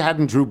thing he had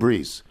in Drew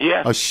Brees.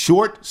 Yeah. A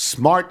short,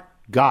 smart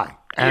guy.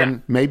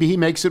 And maybe he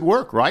makes it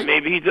work, right?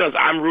 Maybe he does.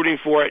 I'm rooting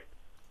for it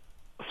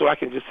so I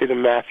can just say to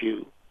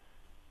Matthew,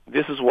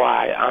 this is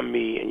why I'm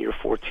me and you're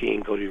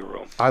 14. Go to your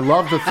room. I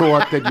love the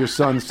thought that your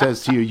son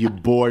says to you, your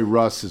boy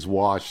Russ is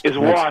washed.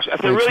 Washed. I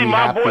said, really,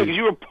 my boy, because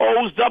you were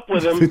posed up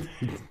with him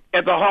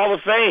at the Hall of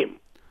Fame.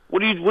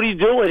 What are you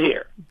doing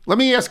here? Let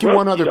me ask you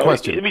one other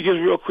question. Let me just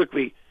real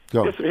quickly.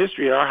 Go. There's some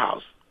history in our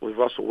house with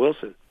Russell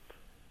Wilson.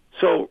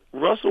 So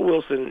Russell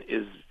Wilson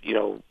is,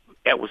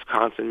 at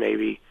Wisconsin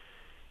maybe,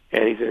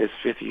 and he's in his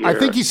 5th year.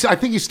 I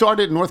think he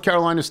started at North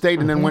Carolina State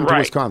and then went to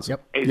Wisconsin.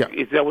 Yep.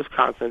 He's at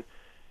Wisconsin,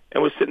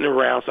 and was sitting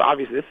around. So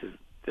obviously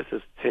this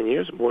is 10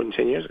 years, more than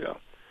 10 years ago.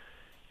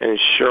 And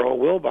Cheryl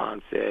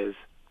Wilbon says,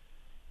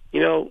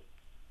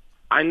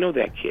 I know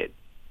that kid.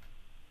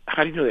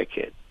 How do you know that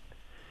kid?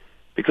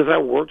 Because I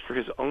worked for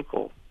his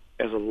uncle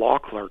as a law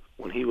clerk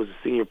when he was a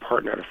senior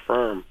partner at a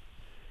firm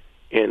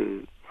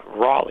in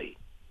Raleigh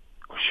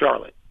or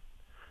Charlotte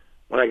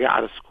when I got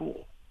out of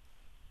school.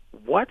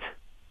 What?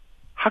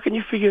 How can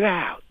you figure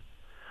that out?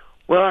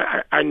 Well,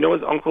 I know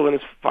his uncle and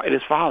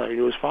his father. He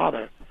knew his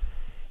father.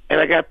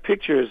 And I got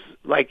pictures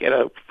like at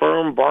a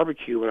firm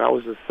barbecue when I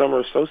was a summer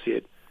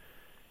associate.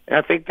 And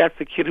I think that's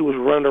the kid who was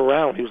running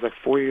around. He was like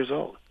 4 years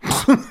old.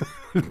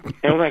 And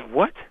I'm like,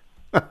 what?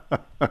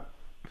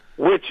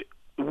 Which,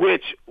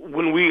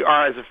 when we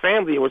are as a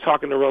family and we're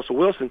talking to Russell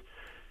Wilson,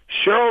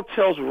 Cheryl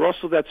tells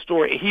Russell that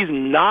story. He's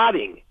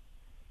nodding.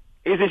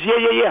 He says,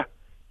 yeah.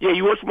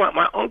 You worked for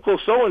my uncle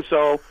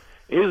so-and-so.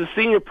 He was a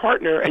senior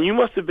partner, and you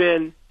must have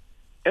been,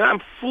 and I'm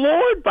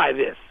floored by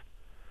this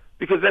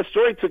because that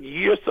story took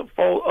years to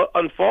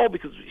unfold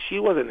because we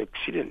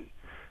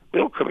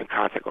don't come in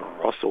contact with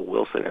Russell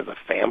Wilson as a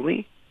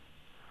family.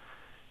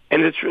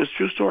 And it's a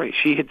true story.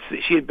 She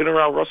had been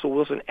around Russell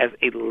Wilson as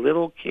a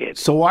little kid.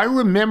 So I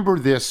remember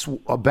this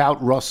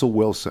about Russell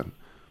Wilson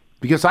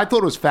because I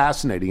thought it was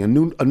fascinating. A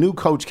new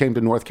coach came to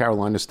North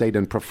Carolina State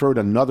and preferred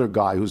another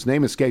guy whose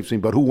name escapes me,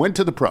 but who went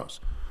to the pros.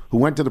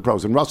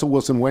 And Russell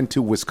Wilson went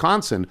to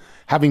Wisconsin,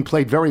 having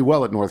played very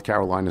well at North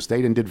Carolina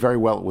State and did very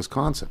well at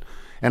Wisconsin.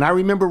 And I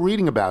remember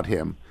reading about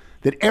him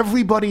that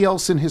everybody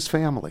else in his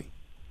family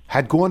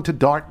had gone to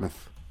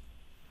Dartmouth.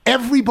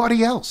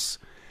 Everybody else.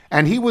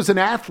 And he was an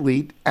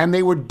athlete, and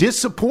they were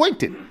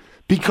disappointed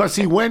because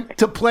he went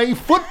to play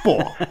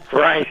football.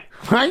 Right.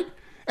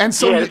 And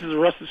so this is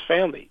Russ's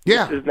family.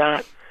 Yeah. This is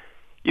not,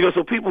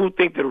 so people who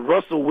think that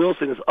Russell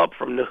Wilson is up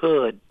from the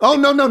hood. Oh,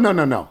 no.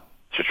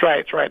 So try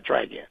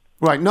again.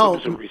 Right, no.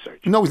 Do some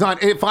research. No, he's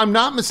not. If I'm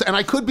not and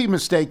I could be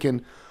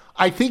mistaken,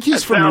 I think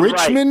he's That from sounds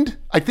Richmond. right.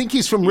 I think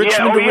he's from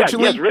Richmond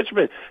originally. Yes,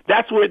 Richmond.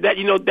 That's where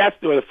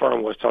the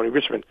firm was, Tony.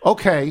 Richmond.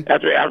 Okay.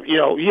 After and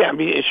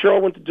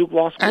Cheryl went to Duke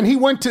Law School, And he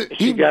went to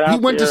he got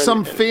out went to there some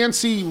and-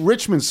 fancy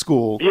Richmond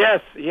school.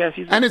 Yes.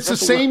 And it's the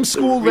same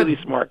school that really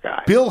smart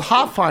guy. Bill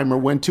Hoffheimer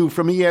went to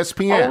from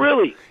ESPN. Oh,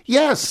 really?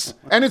 Yes.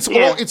 And it's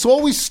Yeah. it's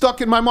always stuck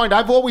in my mind.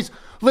 I've always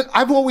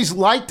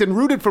liked and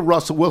rooted for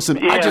Russell Wilson.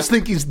 I Yeah. just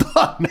think he's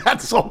done.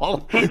 That's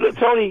all.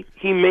 Tony,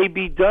 he may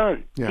be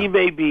done. Yeah. He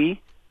may be,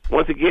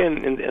 once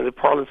again, in the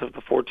parlance of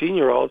the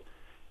 14-year-old,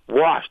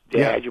 washed. Dad,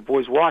 Yeah. your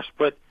boy's washed.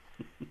 But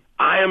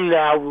I am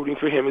now rooting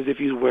for him as if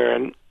he's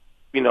wearing,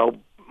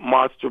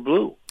 monster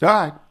blue. All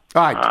right.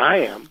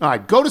 I am. All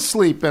right. Go to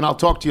sleep, and I'll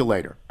talk to you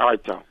later. All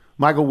right, Tom.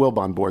 Michael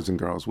Wilbon, boys and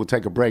girls. We'll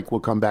take a break.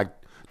 We'll come back.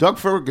 Doug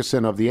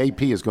Ferguson of the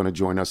AP is going to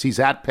join us. He's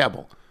at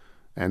Pebble.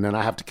 And then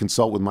I have to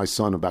consult with my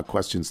son about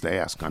questions to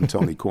ask. I'm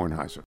Tony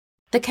Kornheiser.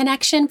 The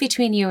connection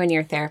between you and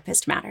your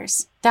therapist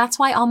matters. That's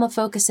why Alma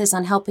focuses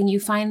on helping you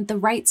find the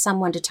right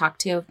someone to talk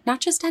to, not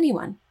just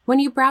anyone. When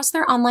you browse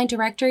their online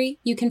directory,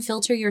 you can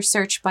filter your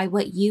search by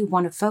what you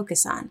want to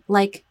focus on,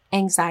 like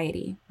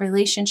anxiety,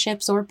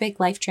 relationships, or big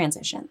life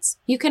transitions.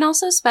 You can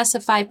also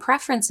specify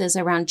preferences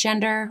around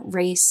gender,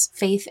 race,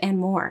 faith, and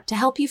more to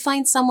help you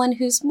find someone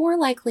who's more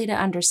likely to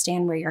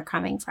understand where you're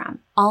coming from.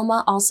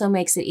 Alma also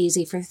makes it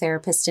easy for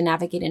therapists to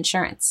navigate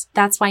insurance.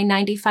 That's why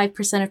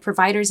 95% of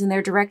providers in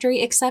their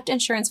directory accept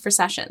insurance for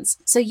sessions,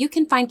 so you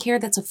can find care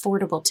that's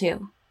affordable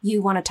too.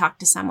 You want to talk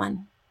to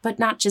someone, but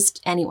not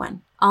just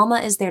anyone. Alma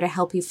is there to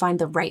help you find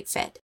the right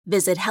fit.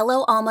 Visit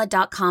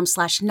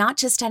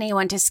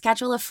helloalma.com/notjustanyone to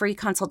schedule a free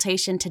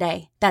consultation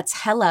today.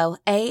 That's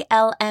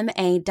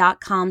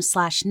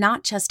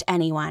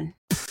helloalma.com/notjustanyone.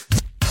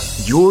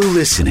 You're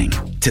listening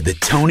to The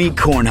Tony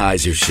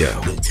Kornheiser Show.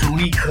 The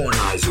Tony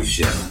Kornheiser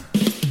Show.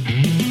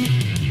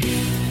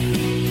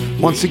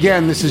 Once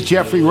again, this is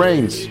Jeffrey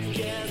Rains.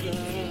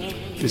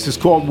 This is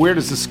called Where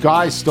Does the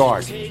Sky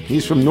Start?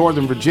 He's from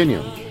Northern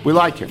Virginia. We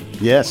like him.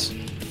 Yes.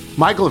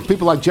 Michael, if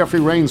people like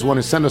Jeffrey Rains want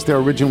to send us their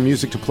original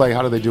music to play,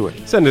 how do they do it?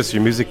 Send us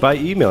your music by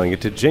emailing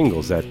it to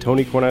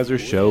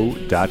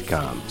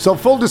jingles@tonykornheisershow.com. So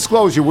full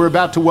disclosure, we're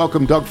about to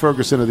welcome Doug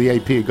Ferguson of the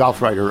AP, a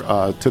golf writer,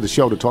 to the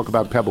show to talk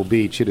about Pebble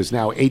Beach. It is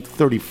now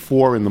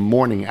 8:34 in the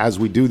morning as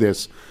we do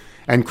this.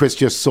 And Chris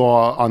just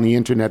saw on the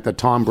internet that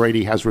Tom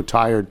Brady has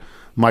retired.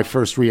 My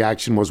first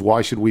reaction was,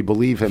 why should we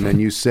believe him? And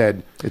you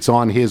said it's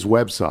on his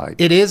website.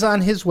 It is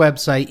on his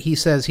website. He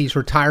says he's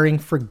retiring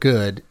for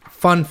good.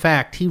 Fun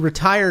fact, he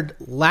retired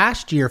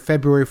last year,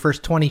 February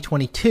 1st,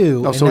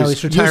 2022, and so now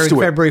he's he's retiring used to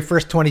it. February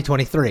 1st,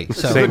 2023.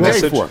 So It's a good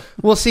day for it.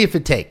 we'll see if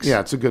it takes. Yeah,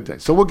 it's a good day.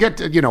 So we'll get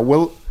to,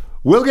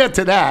 we'll get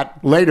to that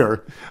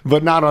later,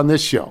 but not on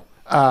this show.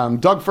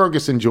 Doug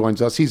Ferguson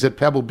joins us. He's at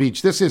Pebble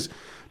Beach.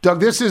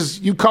 Doug,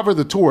 you cover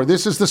the tour.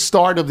 This is the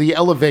start of the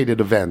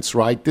elevated events,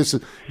 right?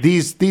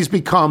 These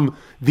become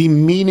the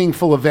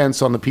meaningful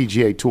events on the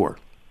PGA Tour.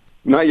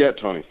 Not yet,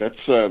 Tony.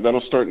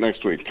 That'll start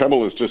next week.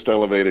 Pebble is just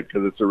elevated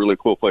because it's a really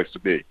cool place to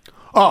be.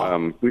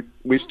 Oh,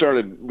 we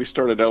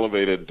started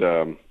elevated.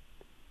 The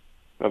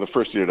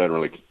first year I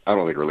don't think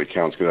it really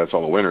counts because that's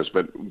all the winners.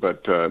 But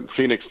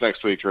Phoenix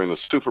next week during the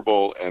Super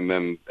Bowl, and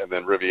then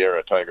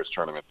Riviera Tigers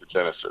tournament, the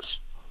Genesis.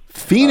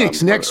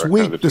 Phoenix next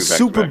week. The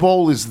Super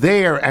Bowl is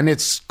there, and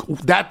it's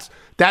that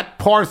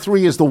par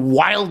 3 is the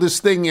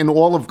wildest thing in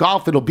all of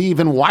golf. It'll be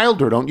even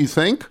wilder, don't you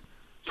think?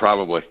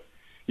 Probably.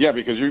 Yeah,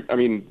 because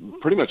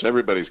pretty much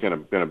everybody's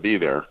going to be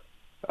there,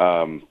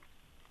 and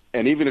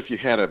even if you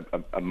had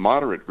a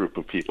moderate group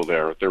of people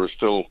there was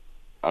still,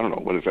 I don't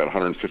know, what is that,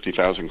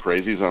 150,000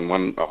 crazies on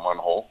one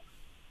hole,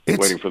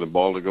 waiting for the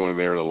ball to go in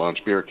there to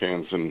launch beer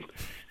cans and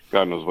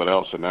God knows what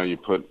else. And now you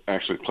put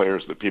actually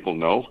players that people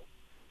know.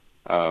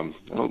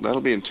 That'll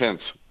be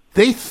intense.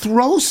 They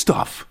throw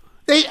stuff.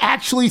 They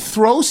actually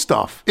throw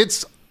stuff.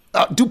 It's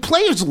do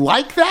players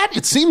like that?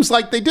 It seems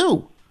like they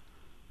do.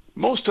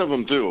 Most of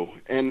them do,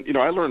 and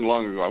I learned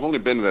long ago. I've only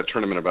been to that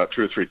tournament about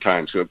 2 or 3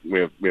 times. So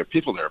we have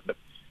people there, but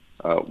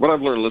what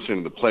I've learned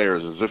listening to the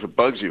players is if it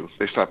bugs you,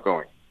 they stop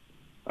going,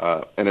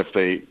 and if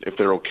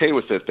they're okay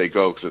with it, they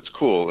go because it's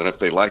cool, and if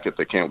they like it,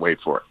 they can't wait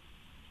for it.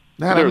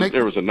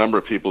 There was a number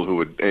of people who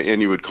would,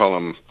 and you would call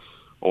them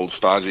old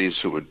stodgies,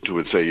 who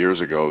would say years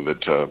ago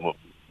that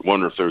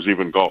wonder if there's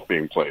even golf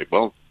being played.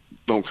 Well,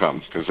 don't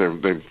come because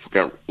they've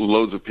got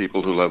loads of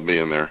people who love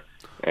being there,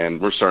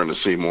 and we're starting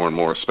to see more and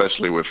more,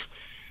 especially with.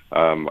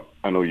 I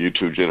know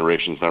YouTube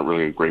generation is not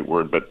really a great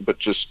word, but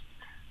just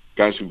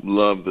guys who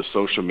love the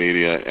social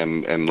media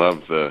and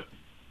love the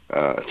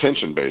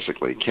attention,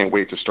 basically. Can't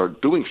wait to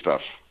start doing stuff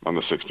on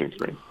the 16th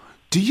green.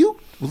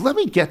 Let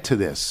me get to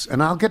this,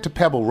 and I'll get to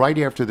Pebble right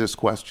after this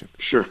question.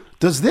 Sure.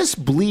 Does this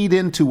bleed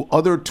into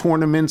other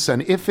tournaments,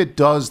 and if it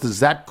does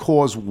that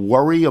cause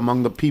worry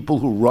among the people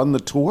who run the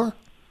tour?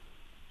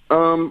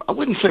 I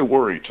wouldn't say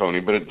worry,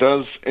 Tony, but it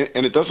does,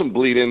 and it doesn't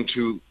bleed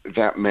into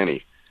that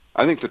many.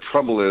 I think the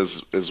trouble is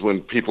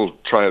when people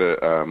try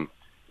to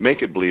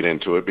make it bleed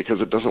into it because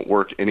it doesn't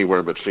work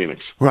anywhere but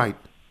Phoenix. Right.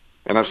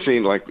 And I've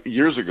seen, like,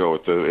 years ago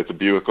at the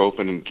Buick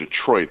Open in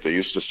Detroit, they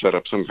used to set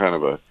up some kind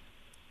of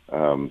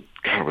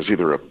it was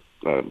either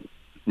a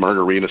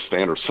margarita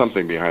stand or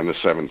something behind the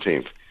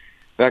 17th.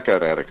 That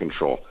got out of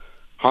control.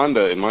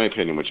 Honda, in my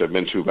opinion, which I've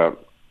been to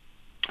about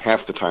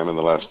half the time in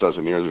the last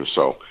dozen years or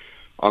so,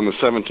 on the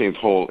 17th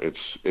hole,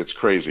 it's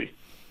crazy.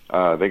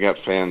 They got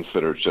fans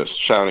that are just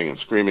shouting and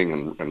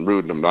screaming and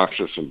rude and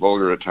obnoxious and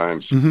vulgar at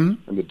times. Mm-hmm.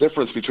 And the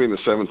difference between the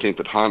 17th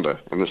at Honda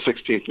and the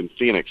 16th in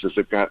Phoenix is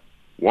they've got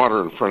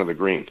water in front of the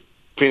green.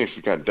 Phoenix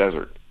has got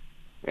desert.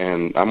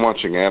 And I'm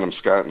watching Adam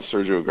Scott and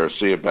Sergio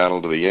Garcia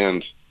battle to the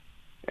end,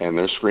 and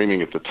they're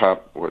screaming at the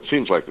top, what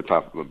seems like the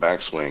top of the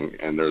backswing,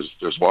 and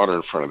there's water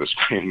in front of the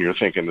screen, and you're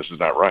thinking this is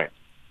not right.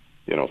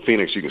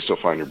 Phoenix, you can still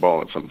find your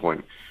ball at some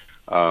point.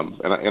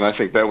 And I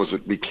think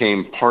it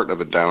became part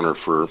of a downer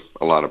for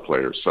a lot of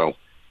players. So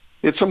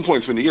at some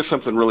points when you get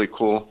something really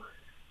cool,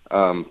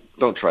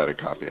 don't try to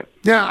copy it.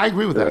 Yeah, I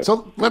agree with that.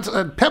 So let's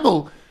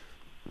Pebble.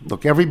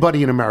 Look,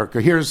 everybody in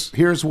America,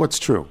 here's what's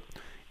true.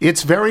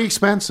 It's very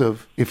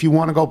expensive if you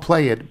want to go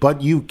play it,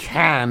 but you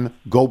can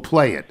go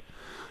play it.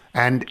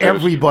 And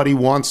everybody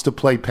wants to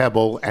play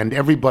Pebble, and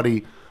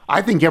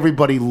I think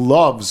everybody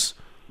loves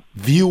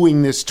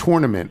viewing this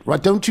tournament.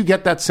 Right? Don't you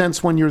get that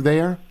sense when you're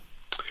there?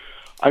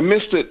 I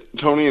missed it,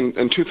 Tony,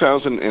 in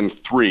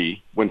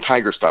 2003 when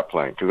Tiger stopped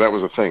playing, because that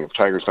was a thing. If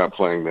Tiger stopped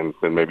playing,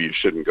 then maybe you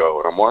shouldn't go.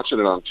 And I'm watching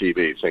it on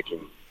TV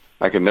thinking,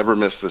 I can never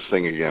miss this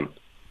thing again.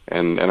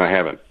 And I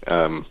haven't.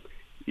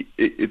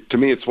 To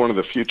me, it's one of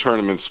the few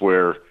tournaments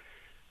where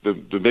the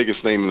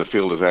biggest name in the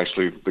field is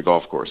actually the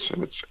golf course,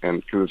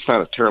 and because it's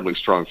not a terribly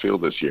strong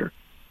field this year.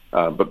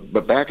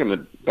 But back in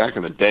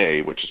the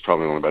day, which is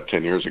probably only about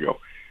 10 years ago,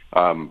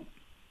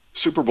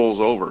 Super Bowl's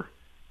over,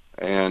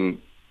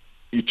 and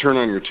you turn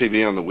on your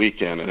TV on the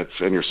weekend, and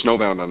you're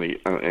snowbound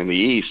in the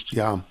east,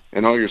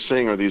 and all you're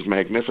seeing are these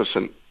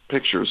magnificent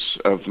pictures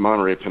of the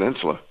Monterey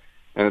Peninsula,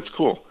 and it's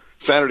cool.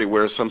 Saturday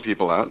wears some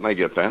people out, and I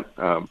get that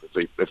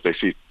if they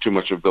see too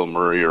much of Bill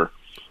Murray or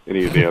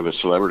any of the other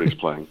celebrities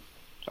playing.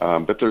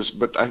 But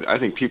I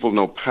think people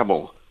know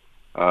Pebble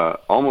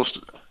almost.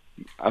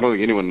 I don't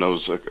think anyone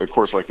knows a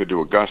course like they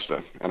do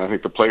Augusta, and I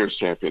think the Players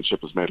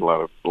Championship has made a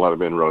lot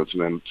of inroads.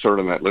 And then third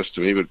on that list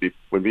to me would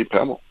be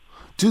Pebble.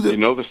 The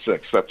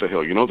 6th up the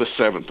hill. The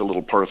 7th, the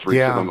little par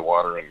 3 on the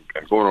water, and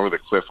going over the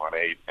cliff on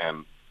 8,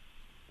 and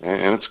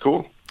it's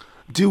cool.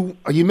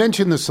 You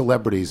mentioned the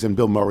celebrities, and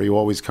Bill Murray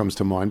always comes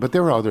to mind, but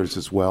there are others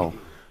as well.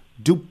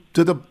 Do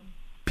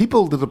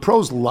the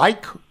pros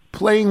like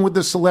playing with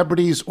the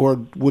celebrities, or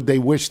would they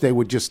wish they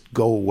would just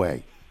go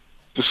away?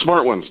 The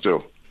smart ones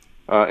do.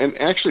 And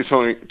actually,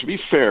 Tony, to be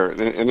fair,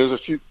 and there's a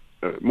few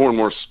more and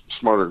more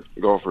smarter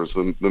golfers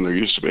than there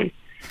used to be,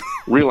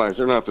 realize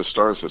they're not the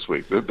stars this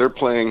week. They're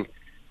playing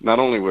not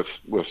only with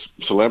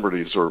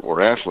celebrities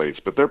or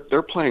athletes, but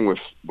they're playing with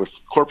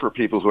corporate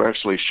people who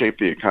actually shape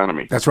the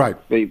economy. That's right.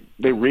 They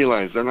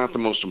realize they're not the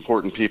most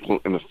important people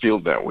in the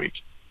field that week.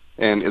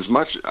 And as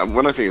much,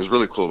 what I think is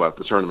really cool about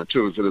the tournament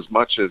too is that as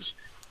much as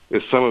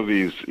some of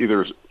these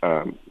either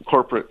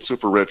corporate,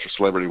 super rich, or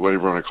celebrity,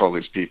 whatever you want to call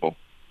these people,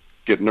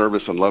 get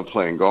nervous and love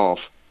playing golf,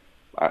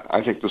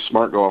 I think the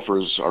smart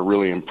golfers are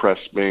really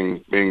impressed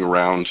being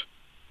around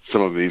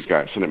some of these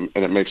guys, and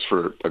it makes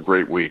for a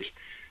great week.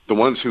 The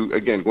ones who,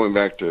 again, going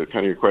back to kind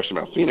of your question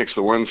about Phoenix,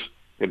 the ones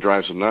it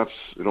drives them nuts,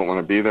 they don't want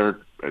to be there,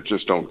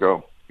 just don't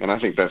go. And I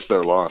think that's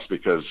their loss,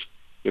 because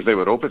if they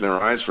would open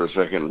their eyes for a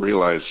second and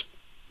realize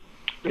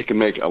they can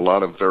make a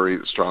lot of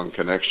very strong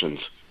connections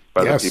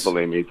by the people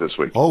they meet this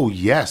week. Oh,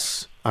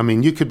 yes. I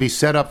mean, you could be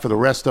set up for the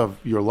rest of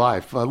your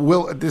life.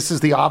 Will, this is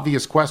the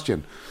obvious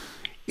question.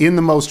 In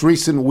the most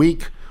recent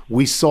week,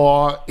 we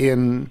saw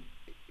in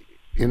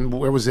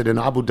where was it, in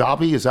Abu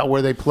Dhabi? Is that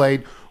where they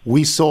played?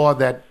 We saw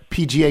that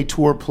PGA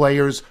Tour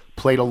players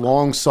played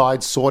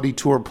alongside Saudi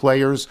Tour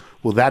players.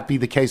 Will that be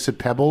the case at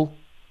Pebble?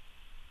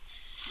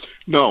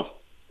 No.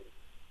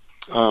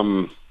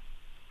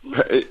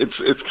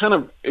 It's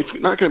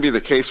not going to be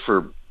the case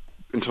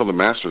until the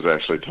Masters,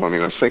 actually, Tony.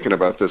 I was thinking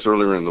about this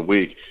earlier in the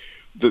week.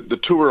 The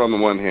tour, on the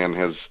one hand,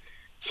 has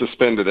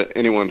suspended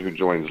anyone who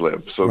joins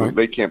LIV, so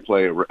they can't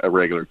play a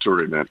regular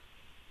tour event.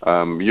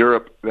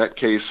 Europe, that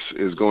case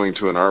is going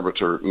to an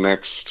arbiter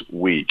next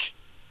week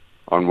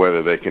on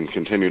whether they can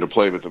continue to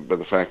play. But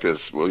the fact is,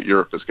 well,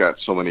 Europe has got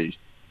so many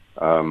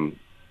kind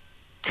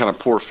of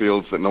poor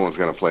fields that no one's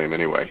going to play them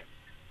anyway.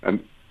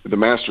 And the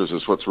Masters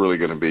is what's really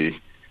going to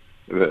be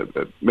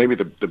maybe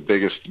the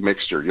biggest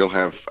mixture. You'll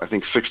have, I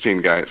think,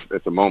 16 guys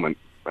at the moment,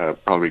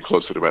 probably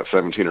closer to about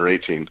 17 or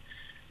 18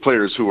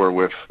 players who are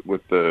with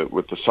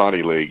the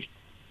Saudi League,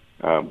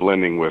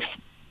 blending with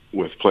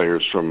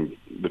players from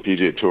the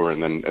PGA Tour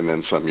and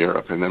then some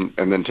Europe, and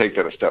then take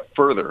that a step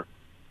further.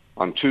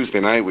 On Tuesday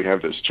night, we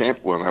have this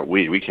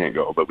we can't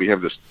go, but we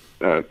have this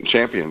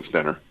Champions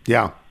Dinner.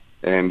 Yeah.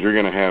 And you're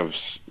going to have,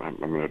 I'm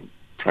going to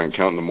try and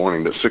count in the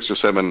morning, the 6 or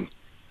 7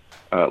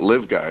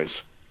 LIV guys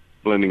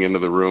blending into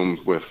the room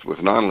with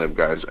non-LIV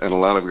guys, and a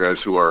lot of guys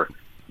who are,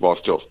 while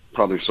still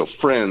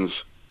friends,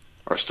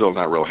 are still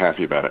not real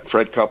happy about it.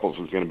 Fred Couples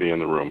is going to be in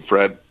the room.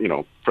 Fred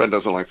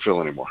doesn't like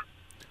Phil anymore.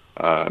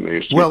 And they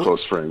used to be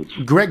close friends.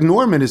 Greg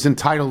Norman is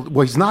entitled.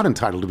 Well, he's not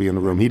entitled to be in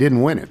the room. He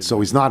didn't win it, so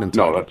he's not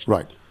entitled. No, that's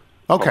right.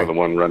 Okay. The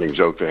one running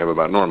joke they have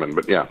about Norman,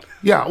 but yeah.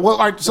 Yeah. Well,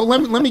 all right, so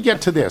let me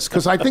get to this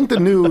because I think the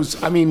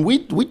news. I mean,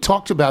 we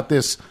talked about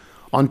this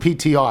on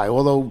PTI,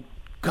 although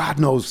God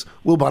knows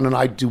Wilbon and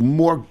I do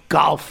more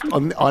golf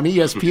on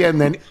ESPN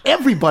than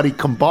everybody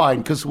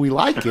combined because we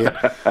like it.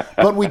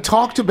 But we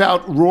talked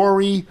about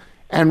Rory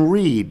and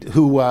Reed,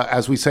 who,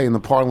 as we say in the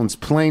parlance,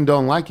 plain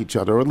don't like each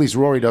other, or at least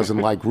Rory doesn't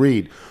like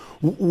Reed.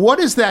 What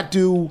does that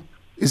do?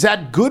 Is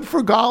that good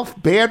for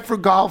golf, bad for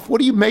golf? What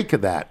do you make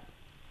of that?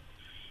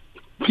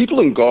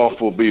 People in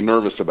golf will be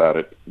nervous about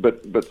it,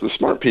 but the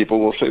smart people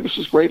will say this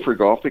is great for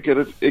golf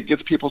because it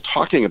gets people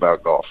talking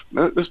about golf.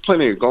 Now, there's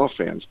plenty of golf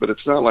fans, but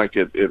it's not like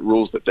it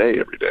rules the day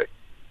every day.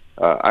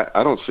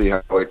 I don't see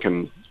how it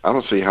can. I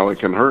don't see how it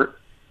can hurt,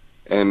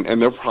 and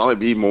there'll probably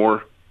be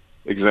more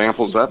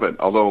examples of it.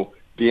 Although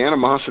the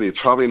animosity is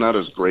probably not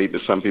as great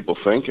as some people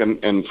think,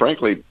 and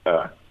frankly,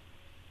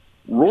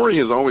 Rory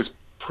has always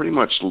pretty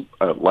much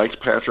liked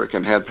Patrick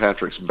and had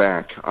Patrick's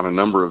back on a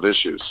number of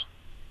issues.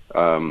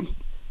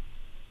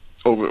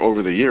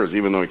 Over the years,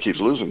 even though he keeps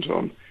losing to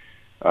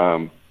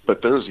him.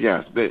 But there's,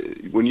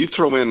 when you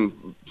throw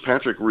in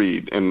Patrick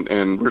Reed, and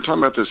we were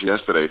talking about this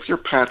yesterday, if you're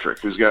Patrick,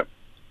 who's got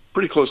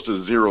pretty close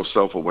to zero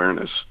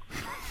self-awareness,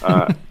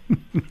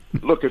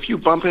 look, if you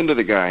bump into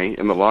the guy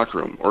in the locker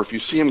room, or if you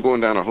see him going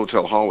down a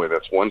hotel hallway,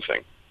 that's one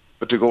thing.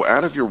 But to go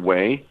out of your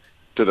way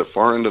to the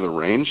far end of the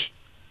range,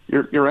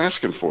 you're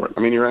asking for it.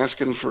 I mean, you're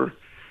asking for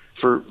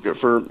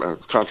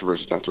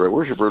controversy is not the right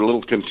word here, for a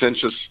little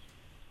contentious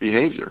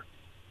behavior.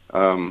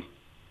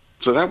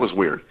 So that was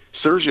weird.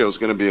 Sergio's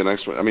going to be an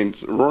expert. I mean,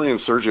 Rory and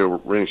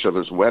Sergio ran each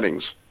other's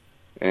weddings,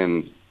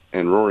 and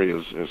Rory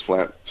is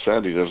flat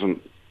said he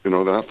doesn't, they're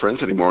not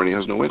friends anymore, and he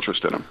has no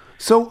interest in him.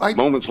 So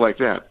moments like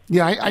that.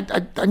 Yeah,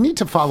 I need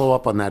to follow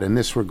up on that in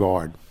this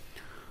regard.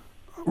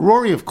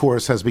 Rory, of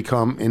course, has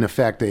become, in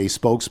effect, a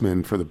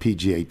spokesman for the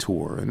PGA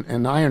Tour,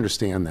 and I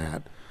understand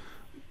that.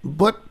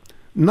 But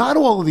not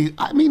all of these,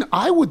 I mean,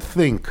 I would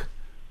think,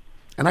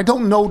 and I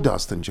don't know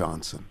Dustin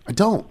Johnson, I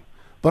don't.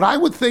 But I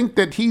would think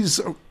that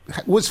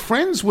was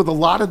friends with a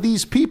lot of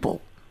these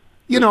people,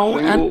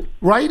 and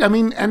right. I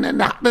mean,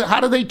 and how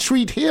do they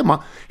treat him?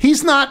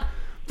 He's not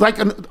like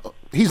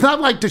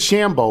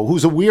DeChambeau,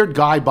 who's a weird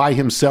guy by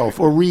himself,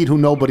 or Reed, who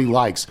nobody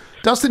likes.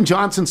 Dustin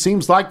Johnson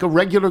seems like a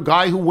regular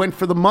guy who went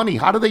for the money.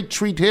 How do they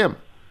treat him?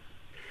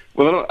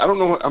 Well, I don't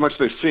know how much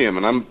they see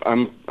him, and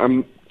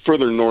I'm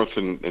further north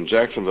in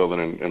Jacksonville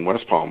than in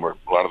West Palm, where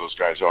a lot of those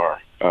guys are.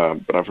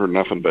 But I've heard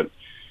nothing but.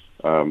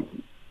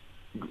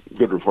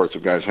 Good reports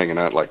of guys hanging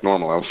out like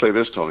normal. I'll say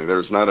this, Tony: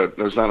 there's not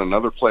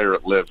another player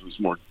at LIV who's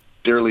more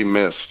dearly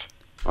missed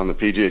on the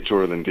PGA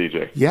Tour than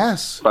DJ.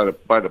 Yes, by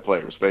the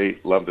players. They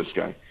love this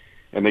guy,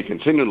 and they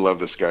continue to love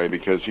this guy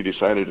because he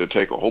decided to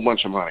take a whole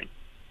bunch of money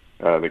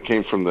that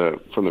came from the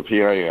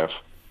PIF,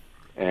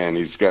 and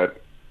he's got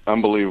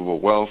unbelievable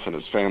wealth, and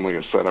his family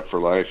is set up for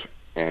life,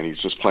 and he's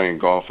just playing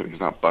golf, and he's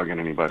not bugging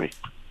anybody.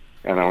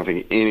 And I don't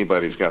think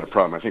anybody's got a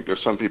problem. I think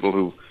there's some people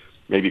who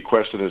maybe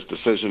question his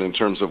decision in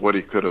terms of what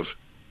he could have,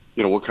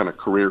 what kind of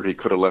career he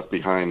could have left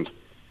behind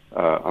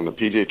on the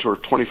PGA Tour.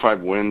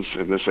 25 wins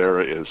in this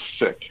era is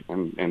sick.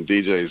 And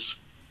DJ's,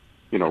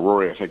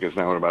 Rory, I think, is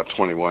now at about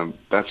 21.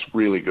 That's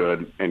really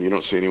good, and you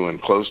don't see anyone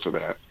close to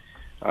that.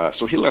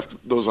 So he left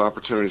those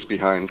opportunities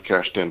behind,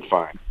 cashed in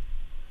fine.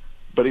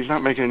 But he's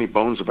not making any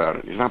bones about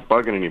it. He's not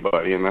bugging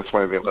anybody, and that's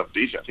why they love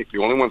DJ. I think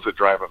the only ones that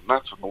drive him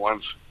nuts are the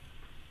ones,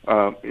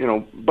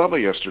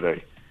 Bubba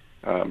yesterday.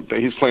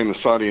 He's playing the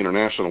Saudi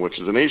International, which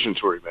is an Asian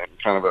tour event,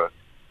 it's kind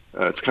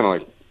of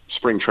like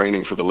spring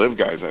training for the LIV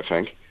guys, I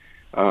think.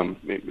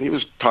 He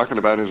was talking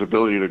about his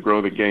ability to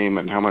grow the game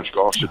and how much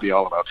golf should be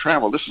all about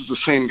travel. This is the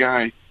same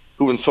guy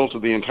who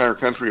insulted the entire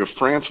country of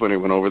France when he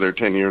went over there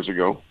 10 years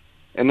ago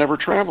and never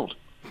traveled.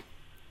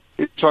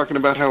 He's talking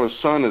about how his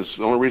son is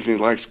the only reason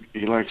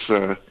he likes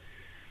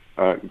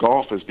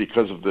golf is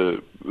because of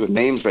the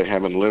names they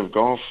have in LIV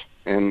Golf,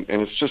 and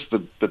it's just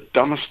the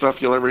dumbest stuff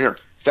you'll ever hear.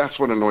 That's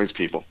what annoys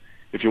people.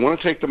 If you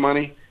want to take the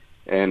money,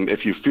 and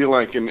if you feel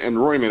like, and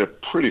Roy made a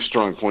pretty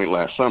strong point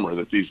last summer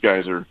that these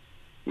guys are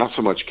not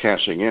so much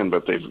cashing in,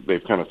 but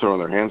they've kind of thrown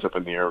their hands up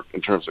in the air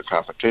in terms of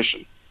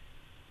competition.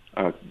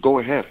 Go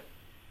ahead.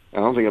 I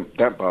don't think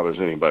that bothers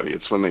anybody.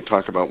 It's when they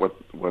talk about what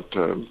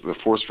the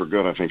force for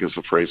good, I think, is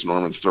the phrase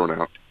Norman's thrown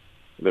out,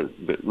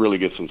 that really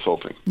gets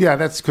insulting. Yeah,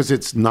 that's because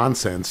it's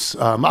nonsense.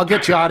 I'll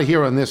get you out of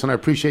here on this, and I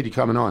appreciate you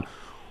coming on.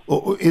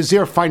 Is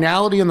there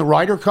finality in the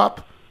Ryder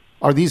Cup?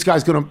 Are these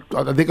guys going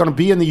to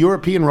be in the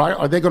European Ryder?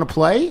 Are they going to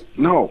play?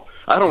 No,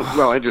 I don't.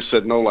 Well, I just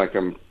said no, like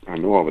I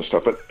know all this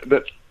stuff, but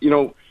that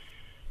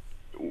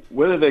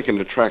whether they can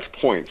detract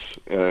points,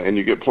 and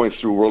you get points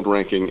through world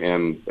ranking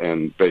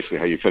and basically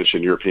how you finish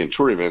in European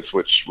Tour events,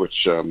 which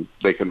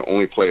they can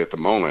only play at the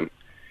moment.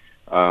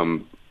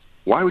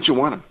 Why would you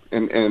want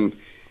them? And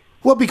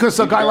well, because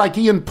a guy like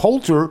Ian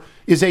Poulter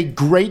is a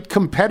great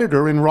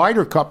competitor in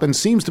Ryder Cup and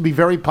seems to be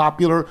very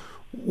popular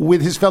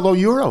with his fellow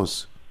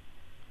Euros.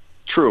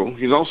 True.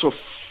 He's also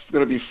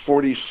going to be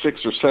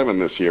 46 or 7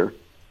 this year.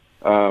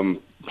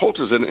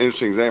 Poulter's an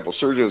interesting example.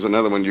 Sergio's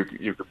another one you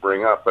could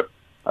bring up. But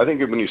I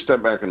think when you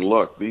step back and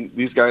look,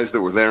 these guys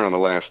that were there on the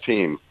last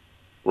team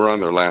were on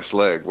their last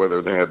leg,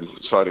 whether they had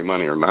Saudi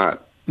money or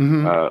not.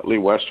 Lee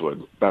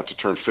Westwood, about to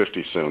turn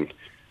 50 soon.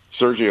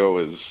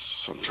 Sergio is,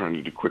 I'm trying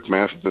to do quick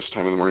math at this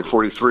time in the morning,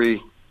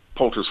 43.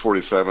 Poulter's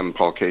 47.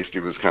 Paul Casey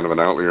was kind of an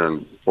outlier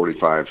in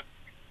 45.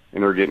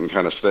 And they're getting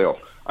kind of stale.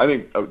 I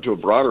think to a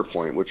broader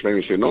point, which made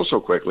me say no so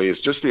quickly, is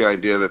just the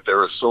idea that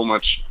there is so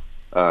much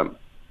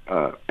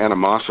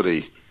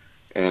animosity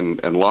and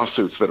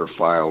lawsuits that are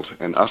filed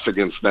and us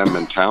against them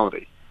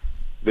mentality,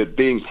 that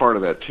being part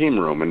of that team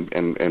room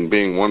and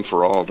being one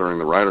for all during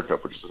the Ryder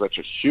Cup, which is such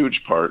a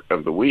huge part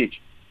of the week,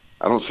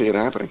 I don't see it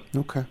happening.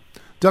 Okay.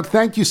 Doug,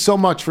 thank you so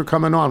much for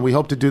coming on. We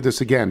hope to do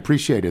this again.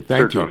 Appreciate it.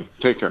 Thank you. Tony.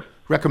 Take care.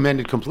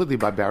 Recommended completely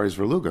by Barry's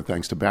Verluga.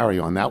 Thanks to Barry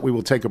on that. We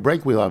will take a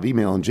break. We'll have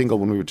email and jingle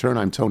when we return.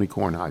 I'm Tony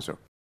Kornheiser.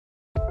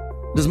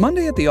 Does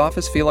Monday at the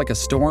office feel like a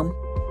storm?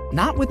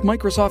 Not with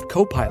Microsoft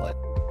Copilot.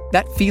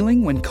 That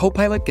feeling when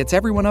Copilot gets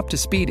everyone up to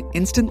speed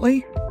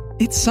instantly?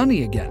 It's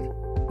sunny again.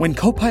 When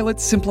Copilot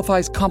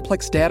simplifies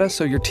complex data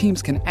so your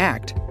teams can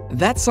act,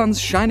 that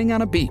sun's shining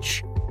on a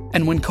beach.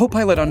 And when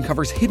Copilot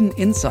uncovers hidden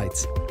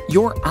insights,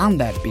 you're on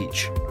that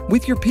beach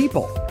with your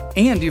people,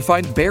 and you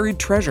find buried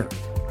treasure.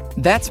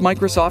 That's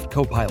Microsoft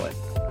Copilot.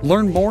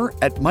 Learn more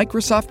at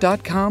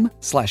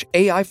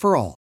Microsoft.com/AI for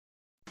all.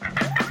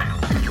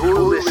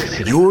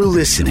 You're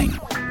listening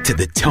to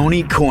the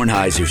Tony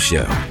Kornheiser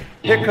Show.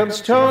 Here comes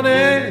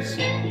Tony's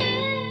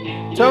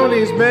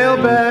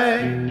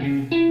mailbag.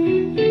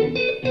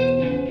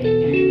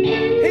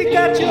 He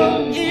got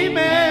your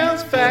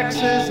emails,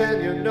 faxes,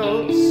 and your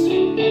notes.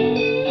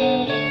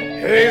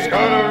 He's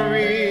gonna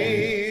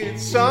read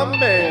some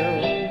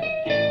mail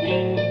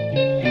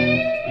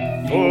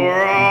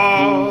for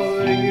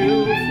all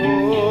you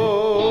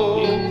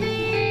folks.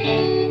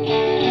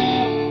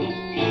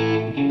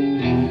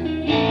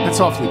 That's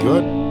awfully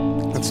good.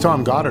 That's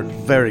Tom Goddard.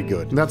 Very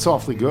good. That's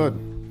awfully good.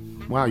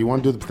 Wow, you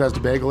want to do the Bethesda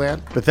Bagel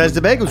ad?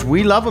 Bethesda Bagels,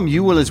 we love them.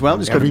 You will as well.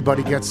 Just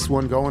Everybody gets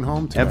one going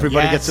home today.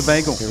 Everybody gets a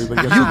bagel.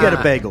 Everybody gets You get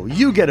a bagel.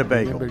 You get a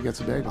bagel. Everybody gets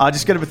a bagel.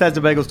 Just go to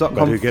BethesdaBagels.com.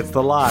 But who gets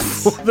the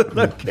locks? For the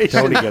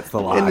location Tony gets the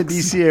locks. in the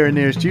DC area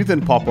nearest you,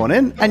 then pop on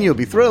in, and you'll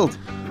be thrilled.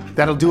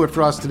 That'll do it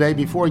for us today.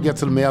 Before we get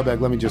to the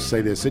mailbag, let me just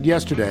say this.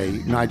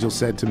 Yesterday, Nigel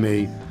said to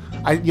me,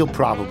 you'll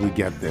probably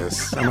get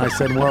this. And I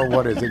said, well,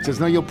 what is it? He says,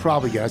 no, you'll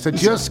probably get it. I said,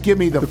 just give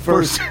me the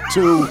first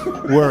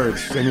 2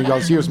 words. And he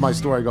goes, here's my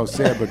story. I go,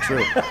 sad but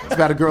true. It's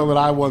about a girl that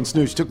I once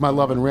knew. She took my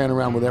love and ran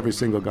around with every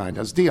single guy.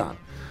 That's Dion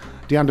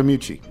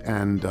DiMucci.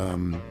 And,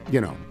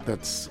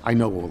 I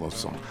know all those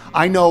songs.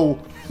 I know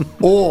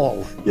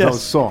all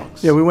those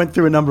songs. Yeah, we went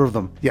through a number of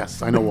them.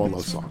 Yes, I know all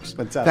those songs.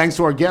 Fantastic. Thanks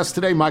to our guests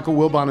today, Michael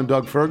Wilbon and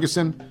Doug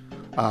Ferguson.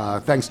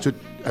 Thanks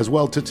as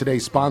well to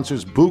today's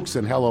sponsors, Books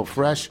and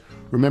HelloFresh.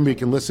 Remember, you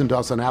can listen to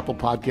us on Apple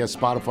Podcasts,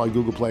 Spotify,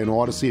 Google Play, and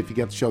Odyssey. If you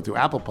get the show through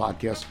Apple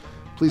Podcasts,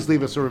 please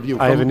leave us a review.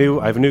 I have a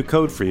new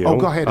code for you. Oh,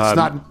 go ahead. It's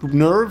not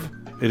Nerve?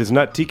 It is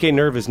not. TK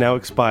Nerve is now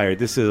expired.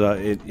 This is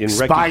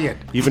Expired.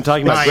 You've been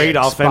talking about great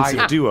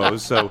offensive Expired.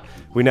 duos, so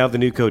we now have the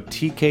new code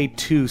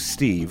TK2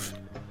 Steve.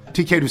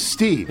 TK to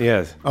Steve.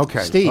 Yes. Okay.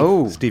 Steve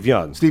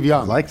Young. Steve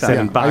Young. Like that.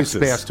 Sending I used to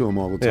boxes. pass to him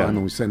all the time,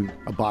 and we send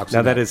a box. Now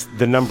of that is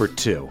the number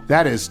 2.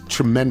 That is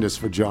tremendous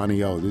for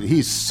Johnny O.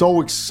 He's so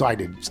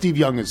excited. Steve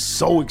Young is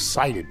so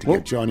excited to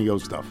get Johnny O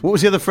stuff. What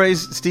was the other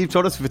phrase Steve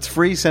told us? If it's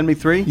free, send me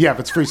 3? Yeah, if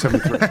it's free,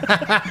 73.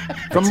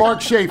 From Mark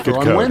Schaefer. Good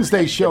On code. last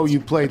Wednesday's show, you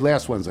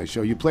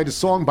played a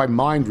song by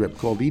Mind Rip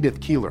called Edith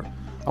Keeler.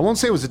 I won't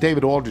say it was a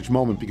David Aldrich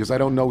moment because I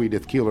don't know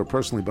Edith Keeler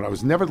personally, but I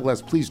was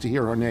nevertheless pleased to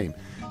hear her name.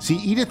 See,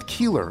 Edith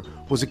Keeler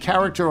was a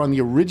character on the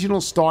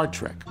original Star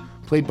Trek,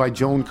 played by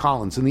Joan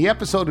Collins. In the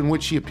episode in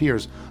which she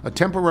appears, a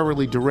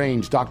temporarily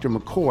deranged Dr.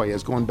 McCoy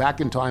has gone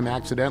back in time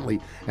accidentally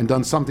and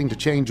done something to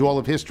change all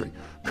of history.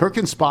 Kirk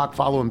and Spock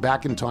follow him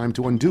back in time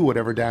to undo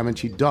whatever damage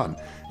he'd done.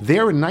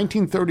 There in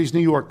 1930s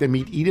New York, they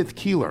meet Edith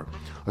Keeler,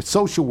 a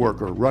social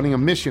worker running a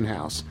mission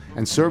house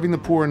and serving the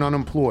poor and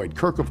unemployed.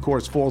 Kirk, of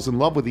course, falls in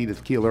love with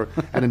Edith Keeler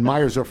and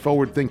admires her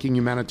forward-thinking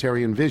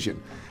humanitarian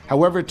vision.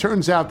 However, it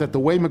turns out that the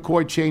way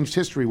McCoy changed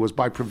history was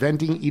by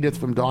preventing Edith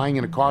from dying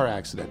in a car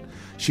accident.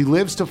 She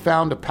lives to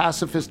found a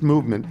pacifist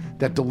movement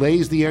that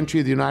delays the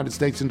entry of the United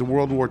States into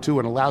World War II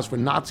and allows for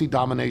Nazi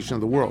domination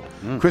of the world.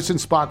 Chris and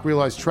Spock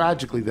realize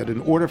tragically that in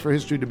order for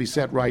history to be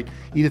set right,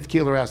 Edith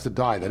Keeler has to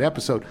die. That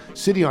episode,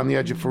 City on the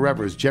Edge of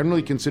Forever, is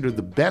generally considered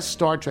the best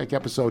Star Trek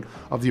episode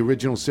of the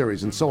original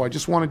series. And so I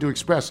just wanted to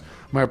express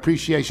my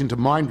appreciation to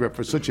Mind Rip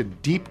for such a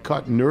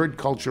deep-cut nerd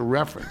culture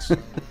reference.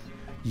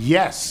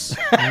 Yes.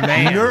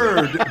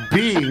 Nerd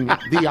being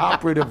the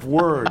operative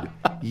word.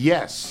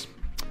 Yes.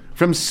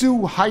 From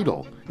Sue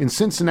Heidel in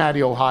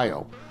Cincinnati,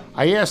 Ohio.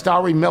 I asked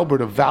Ari Melber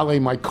to valet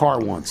my car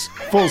once.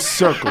 Full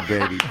circle,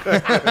 baby.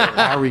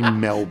 Ari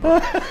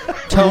Melber.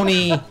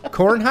 Tony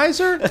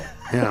Kornheiser?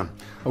 Yeah.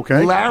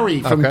 Okay.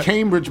 Larry from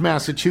Cambridge,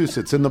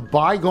 Massachusetts. In the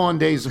bygone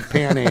days of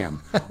Pan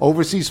Am,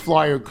 Overseas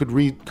Flyer could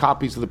read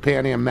copies of the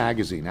Pan Am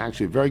magazine,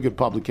 actually a very good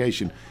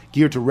publication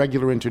geared to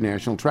regular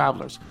international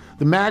travelers.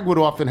 The mag would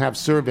often have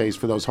surveys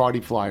for those hardy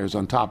flyers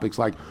on topics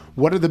like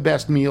what are the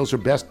best meals or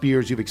best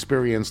beers you've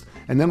experienced,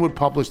 and then would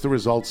publish the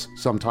results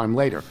sometime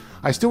later.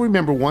 I still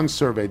remember one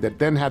survey that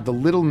then had the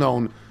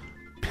little-known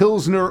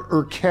Pilsner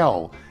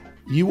Urquell,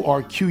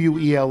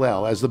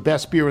 Urquell, as the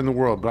best beer in the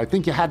world, but I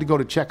think you had to go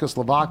to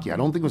Czechoslovakia. I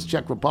don't think it was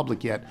Czech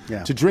Republic yet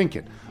to drink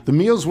it. The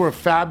meals were a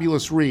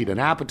fabulous read, an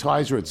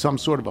appetizer at some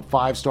sort of a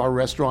 5-star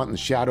restaurant in the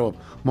shadow of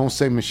Mont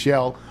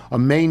Saint-Michel, a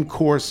main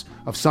course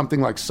of something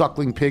like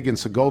suckling pig in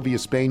Segovia,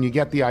 Spain. You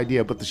get the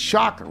idea, but the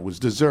shocker was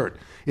dessert.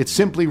 It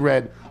simply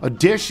read, a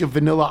dish of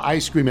vanilla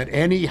ice cream at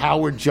any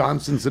Howard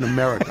Johnson's in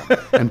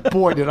America. And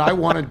boy, did I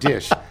want a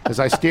dish as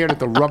I stared at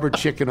the rubber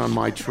chicken on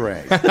my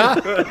tray.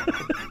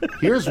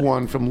 Here's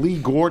one from Lee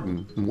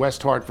Gordon in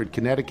West Hartford,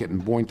 Connecticut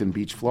and Boynton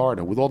Beach,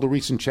 Florida. With all the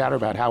recent chatter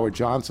about Howard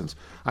Johnson's,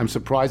 I'm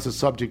surprised the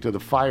subject of the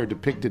fire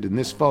depicted in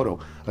this photo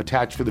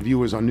attached for the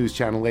viewers on News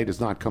Channel 8 has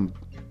not come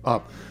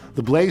up.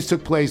 The blaze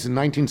took place in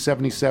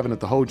 1977 at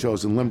the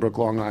Hojo's in Lynbrook,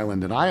 Long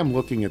Island, and I am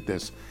looking at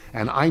this,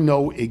 and I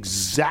know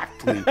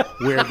exactly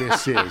where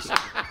this is.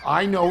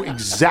 I know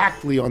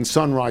exactly on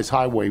Sunrise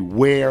Highway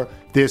where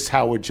this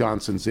Howard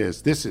Johnson's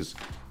is. This is,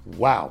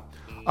 wow.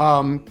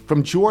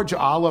 From George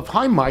Olive,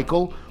 hi,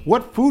 Michael.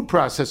 What food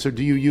processor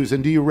do you use,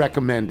 and do you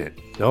recommend it?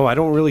 No, I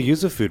don't really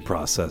use a food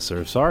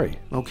processor. Sorry.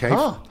 Okay.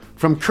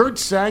 From Kurt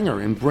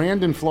Sanger in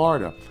Brandon,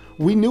 Florida.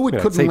 We knew it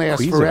couldn't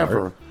last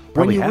forever.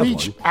 When you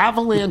reach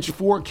avalanche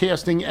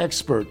forecasting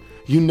expert,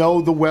 you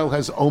know the well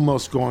has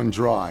almost gone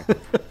dry.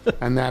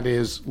 And that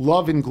is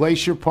Love in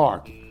Glacier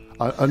Park.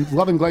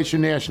 Love in Glacier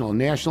National,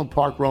 National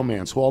Park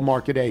Romance,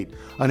 Hallmark at 8.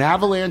 An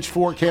avalanche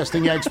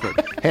forecasting expert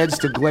heads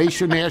to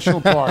Glacier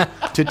National Park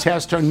to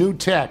test her new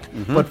tech,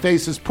 but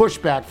faces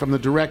pushback from the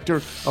director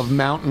of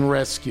Mountain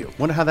Rescue.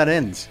 Wonder how that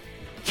ends.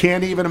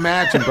 Can't even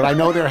imagine, but I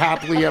know they're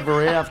happily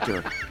ever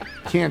after.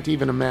 Can't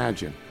even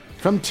imagine.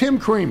 From Tim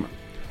Creamer.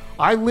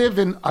 I live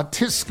in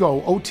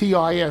Otisco,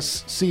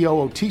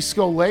 O-T-I-S-C-O,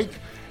 Otisco Lake,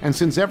 and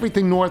since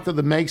everything north of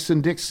the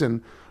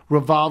Mason-Dixon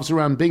revolves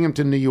around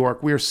Binghamton, New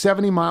York, we are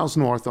 70 miles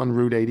north on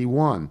Route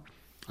 81.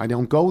 I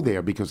don't go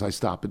there because I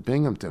stop at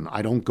Binghamton.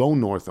 I don't go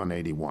north on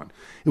 81.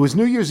 It was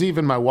New Year's Eve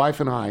and my wife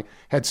and I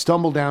had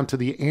stumbled down to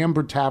the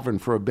Amber Tavern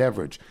for a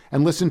beverage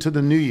and listened to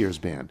the New Year's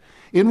band.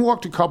 In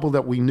walked a couple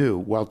that we knew,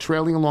 while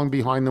trailing along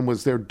behind them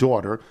was their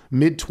daughter,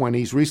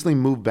 mid-20s, recently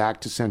moved back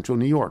to central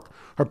New York.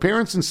 Her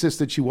parents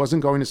insisted she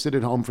wasn't going to sit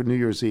at home for New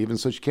Year's Eve, and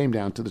so she came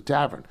down to the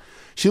tavern.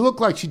 She looked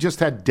like she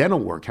just had dental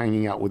work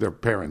hanging out with her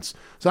parents.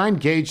 So I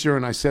engaged her,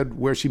 and I said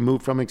where she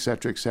moved from,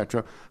 etc.,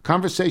 etc.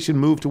 Conversation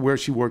moved to where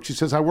she worked. She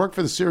says, I work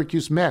for the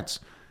Syracuse Mets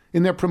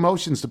in their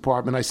promotions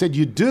department. I said,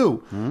 you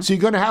do? So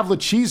you're going to have La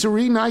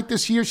Cheeserie night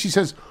this year? She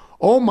says,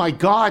 oh, my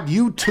God,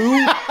 you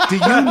too? Do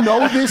you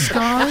know this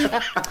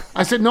guy?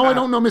 I said, no, I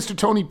don't know Mr.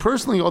 Tony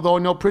personally, although I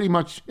know pretty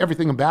much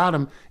everything about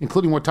him,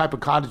 including what type of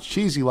cottage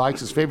cheese he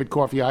likes, his favorite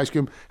coffee ice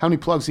cream, how many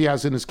plugs he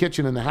has in his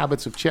kitchen, and the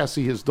habits of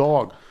Chessie, his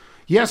dog.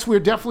 Yes, we're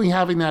definitely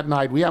having that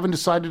night. We haven't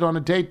decided on a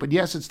date, but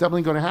yes, it's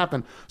definitely going to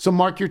happen. So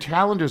mark your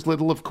calendars,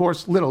 littles. Of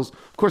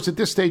course, at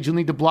this stage, you'll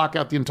need to block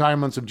out the entire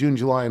months of June,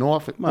 July, and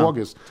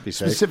August.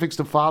 Specifics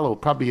to follow.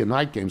 Probably a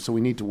night game, so we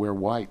need to wear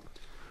white.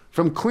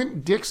 From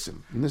Clint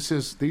Dixon, and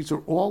these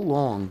are all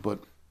long, but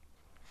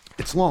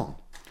it's long.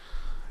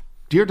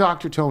 Dear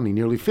Dr. Tony,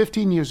 nearly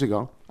 15 years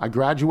ago, I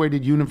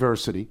graduated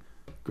university.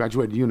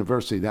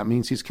 That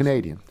means he's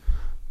Canadian.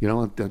 You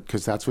know,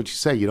 because that's what you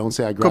say. You don't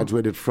say I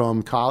graduated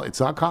from college. It's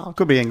not college.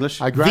 Could be English.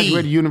 I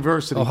graduated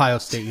university. Ohio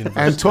State University.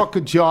 And took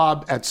a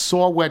job at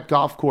Saw Wet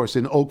Golf Course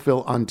in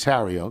Oakville,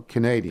 Ontario,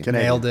 Canadian.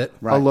 Nailed it.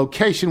 Right. A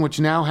location which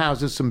now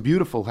houses some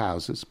beautiful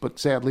houses, but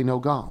sadly no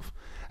golf.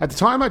 At the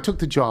time I took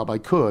the job, I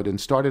could, and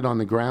started on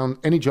the ground,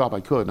 any job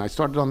I could, and I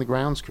started on the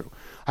grounds crew.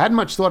 I hadn't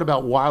much thought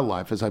about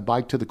wildlife as I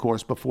biked to the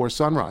course before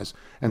sunrise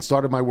and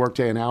started my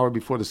workday an hour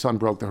before the sun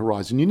broke the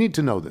horizon. You need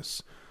to know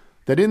this,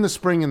 that in the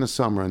spring and the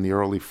summer and the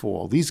early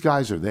fall, these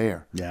guys are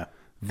there. Yeah.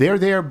 They're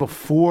there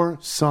before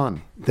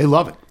sun. They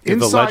love it.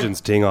 The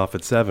legends teeing off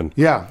at 7.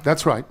 Yeah,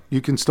 that's right.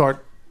 You can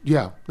start,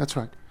 yeah, that's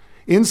right.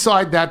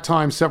 Inside that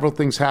time, several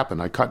things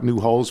happened. I cut new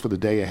holes for the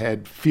day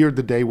ahead, feared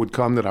the day would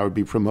come that I would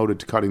be promoted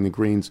to cutting the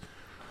greens,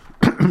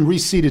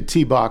 reseated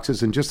tee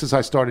boxes, and just as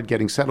I started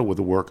getting settled with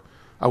the work,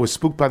 I was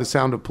spooked by the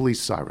sound of police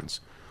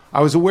sirens.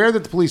 I was aware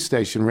that the police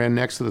station ran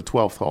next to the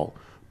 12th hole,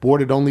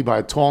 boarded only by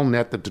a tall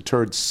net that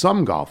deterred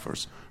some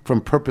golfers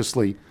from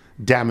purposely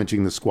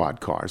damaging the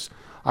squad cars.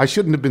 I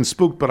shouldn't have been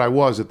spooked, but I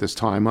was at this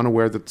time,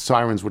 unaware that the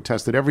sirens were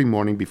tested every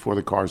morning before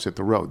the cars hit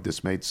the road.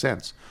 This made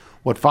sense.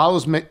 What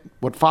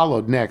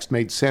followed next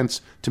made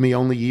sense to me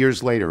only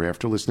years later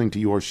after listening to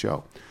your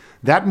show.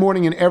 That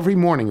morning and every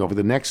morning over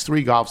the next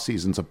 3 golf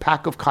seasons, a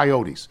pack of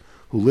coyotes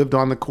who lived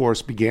on the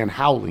course began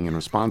howling in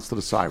response to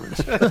the sirens.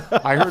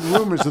 I heard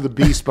rumors of the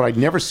beast, but I'd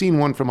never seen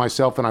one for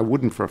myself, and I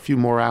wouldn't for a few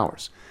more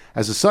hours.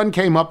 As the sun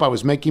came up, I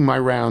was making my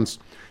rounds,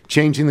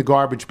 changing the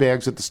garbage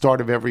bags at the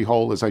start of every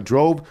hole. As I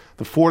drove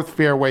the 4th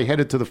fairway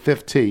headed to the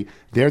 5th tee,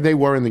 there they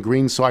were in the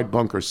greenside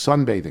bunkers,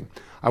 sunbathing.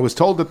 I was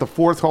told that the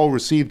 4th hole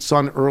received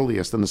sun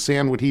earliest and the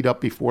sand would heat up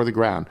before the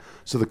ground,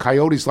 so the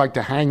coyotes like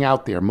to hang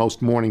out there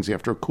most mornings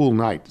after a cool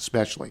night,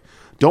 especially.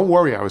 Don't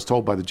worry, I was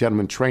told by the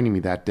gentleman training me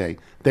that day.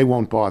 They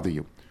won't bother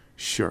you.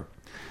 Sure.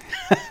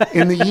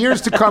 In the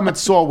years to come at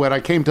Saulwet, I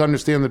came to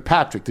understand that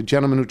Patrick, the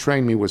gentleman who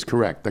trained me, was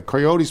correct. The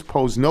coyotes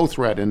posed no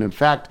threat and, in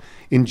fact,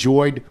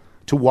 enjoyed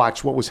to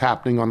watch what was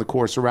happening on the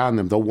course around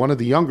them, though one of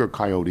the younger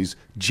coyotes,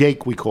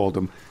 Jake we called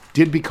him,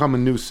 did become a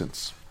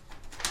nuisance.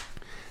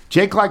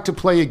 Jake liked to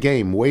play a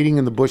game, waiting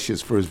in the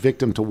bushes for his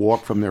victim to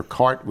walk from their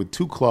cart with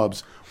 2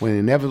 clubs when he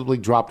inevitably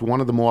dropped one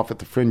of them off at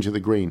the fringe of the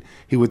green.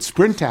 He would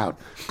sprint out,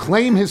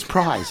 claim his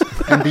prize,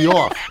 and be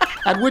off,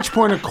 at which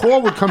point a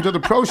call would come to the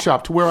pro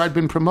shop to where I'd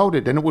been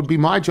promoted, and it would be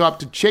my job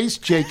to chase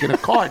Jake in a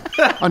cart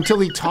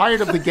until he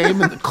tired of the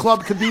game and the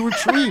club could be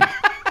retrieved.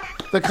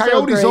 The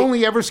coyotes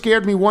only ever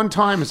scared me one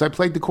time as I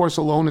played the course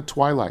alone at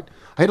twilight.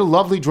 I hit a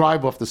lovely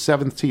drive off the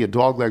 7th tee, a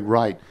dogleg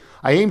right.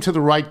 I aimed to the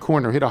right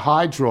corner, hit a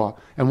high draw,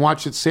 and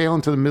watched it sail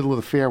into the middle of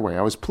the fairway.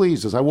 I was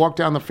pleased. As I walked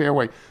down the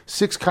fairway,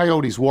 6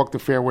 coyotes walked the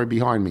fairway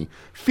behind me.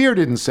 Fear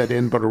didn't set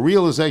in, but a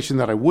realization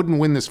that I wouldn't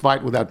win this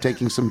fight without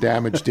taking some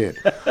damage did.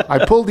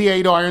 I pulled the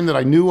 8-iron that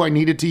I knew I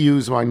needed to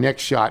use my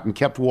next shot and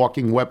kept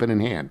walking weapon in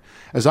hand.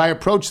 As I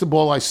approached the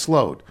ball, I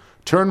slowed,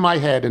 turned my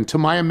head, and to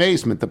my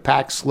amazement, the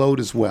pack slowed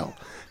as well.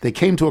 They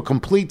came to a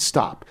complete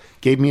stop,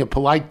 gave me a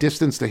polite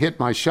distance to hit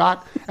my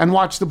shot, and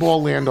watched the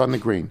ball land on the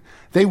green.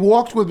 They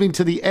walked with me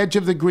to the edge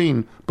of the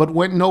green, but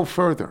went no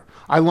further.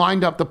 I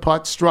lined up the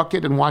putt, struck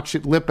it, and watched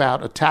it lip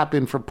out, a tap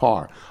in for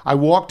par. I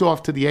walked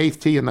off to the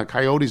 8th tee, and the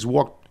coyotes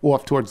walked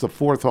off towards the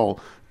 4th hole,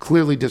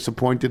 clearly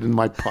disappointed in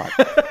my putt.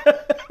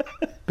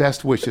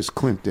 Best wishes,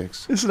 Clint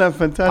Dix. Isn't that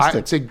fantastic?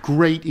 It's a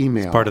great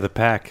email. It's part of the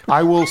pack.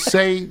 I will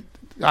say,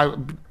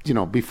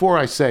 before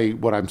I say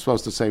what I'm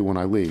supposed to say when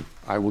I leave,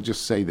 I will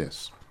just say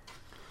this.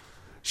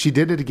 She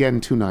did it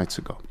again 2 nights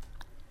ago.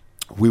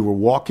 We were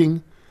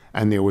walking,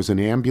 and there was an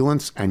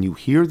ambulance, and you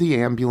hear the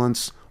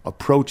ambulance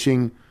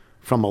approaching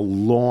from a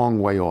long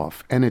way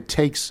off. And it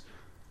takes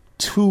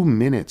 2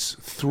 minutes,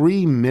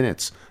 3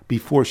 minutes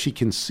before she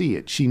can see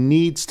it. She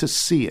needs to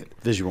see it.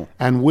 Visual.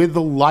 And with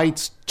the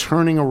lights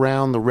turning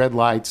around, the red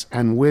lights,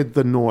 and with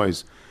the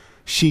noise,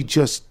 she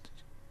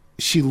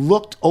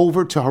looked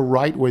over to her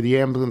right where the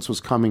ambulance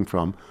was coming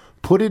from,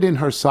 put it in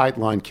her sight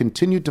line,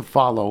 continued to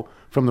follow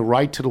from the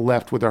right to the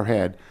left with her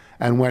head,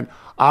 and went,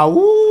 "Ow!"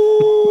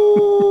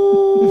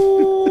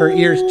 Her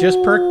ears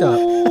just perked up.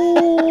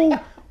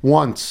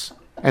 Once.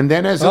 And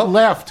then as it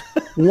left,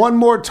 one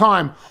more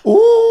time, "Ooh!"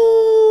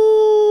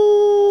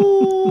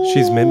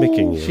 She's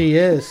mimicking you. She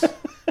is.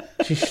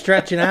 She's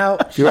stretching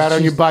out. If you're out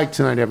on your bike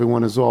tonight,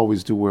 everyone, as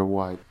always, do wear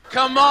white.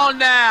 Come on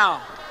now.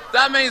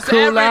 That means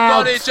Cool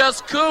everybody out.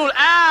 just cool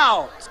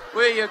out.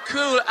 Will you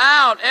cool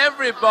out,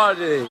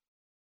 everybody?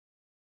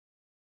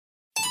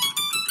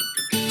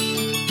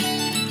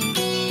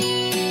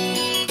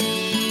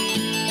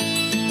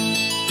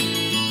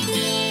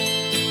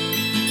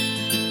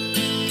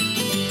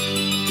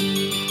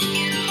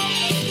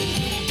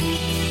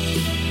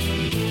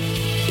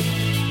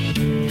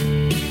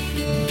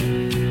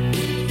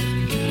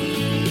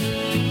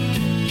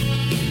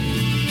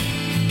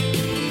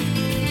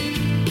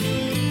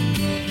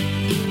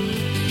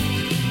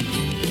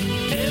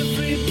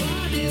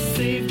 Everybody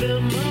save their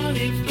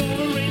money for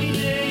a rainy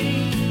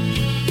day.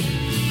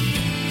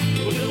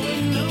 We're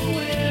going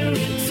nowhere,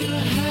 it's a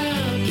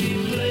happy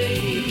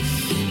place.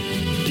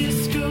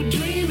 Disco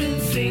dreaming,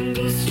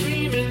 single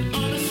streaming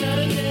on a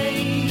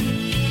Saturday.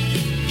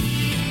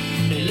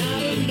 And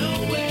out of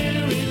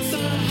nowhere, it's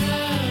a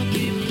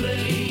happy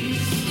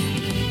place.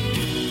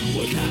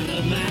 What kind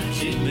of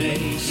magic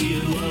makes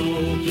you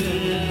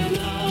open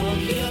up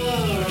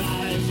your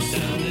eyes?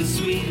 Sound is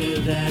sweeter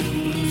than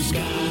blue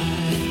sky.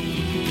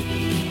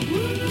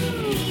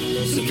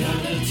 Some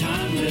kind of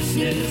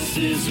timelessness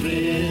is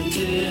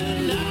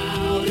written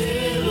out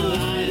in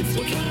lines.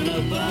 What kind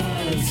of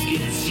buzz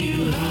gets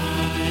you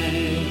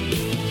high?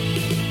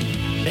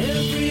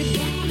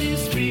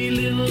 Everybody's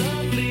feeling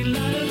lovely,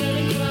 lighter than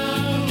a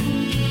cloud.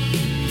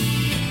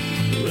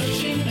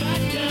 Rushing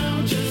back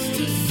down just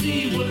to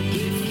see what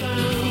they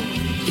found.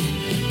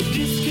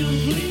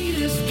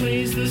 Discompletest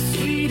plays the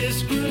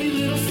sweetest, groovy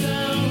little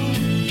sound.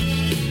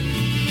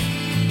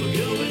 We're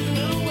going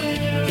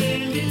nowhere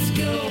and it's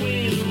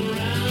going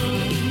around.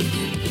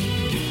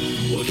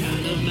 What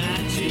kind of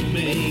magic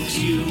makes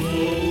you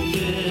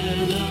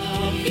open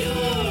up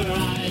your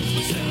eyes?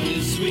 Sound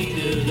is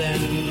sweeter than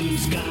blue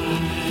sky.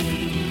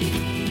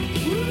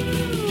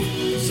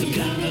 Woo! Some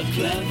kind of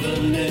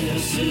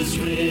cleverness is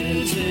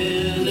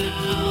written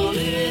out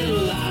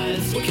in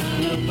lies. What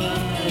kind of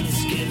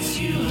buzz gets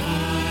you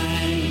high?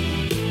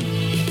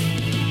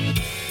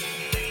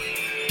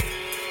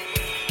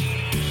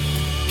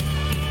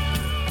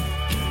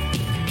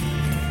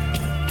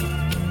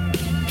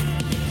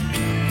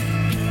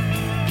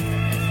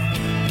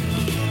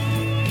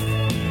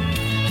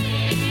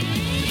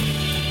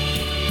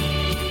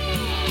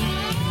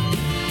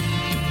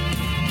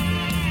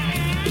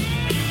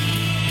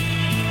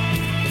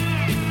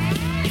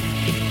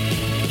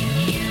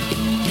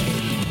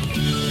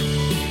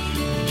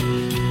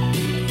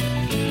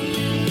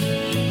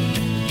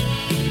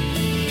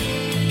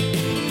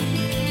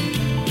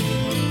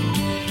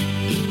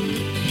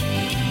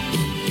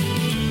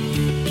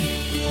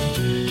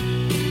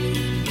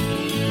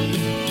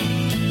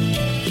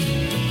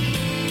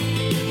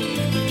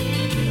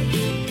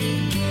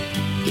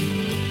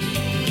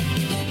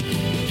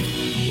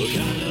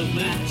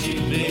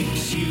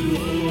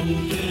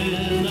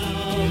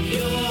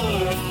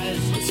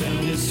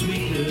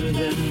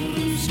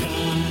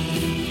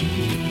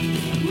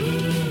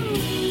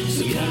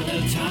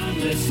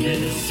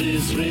 business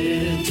is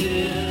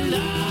written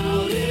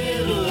out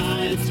in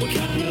lines. What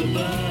kind of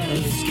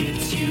buzz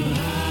gets you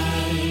high?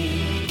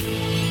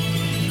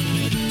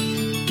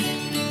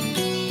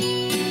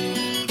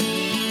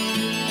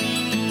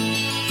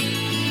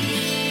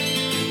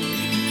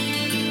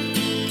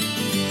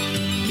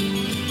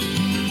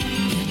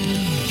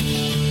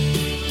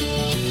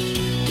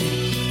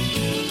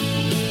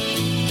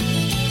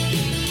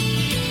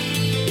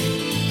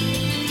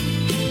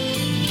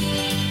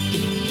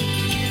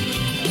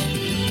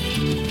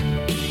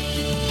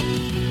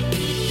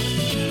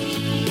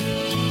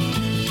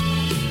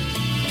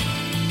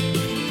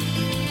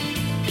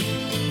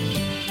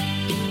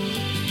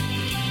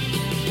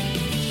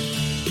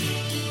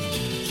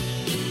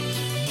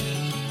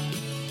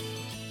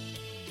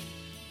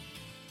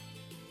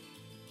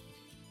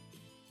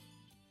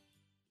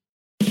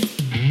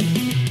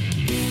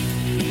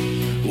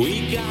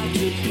 We got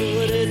to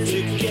put it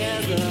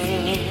together,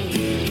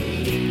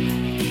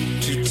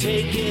 to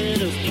take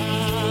it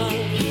apart.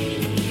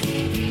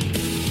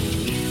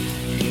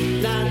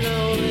 Not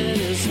knowing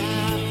is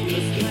half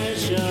the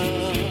pleasure.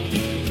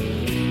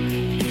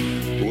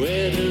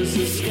 Where does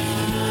the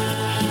sky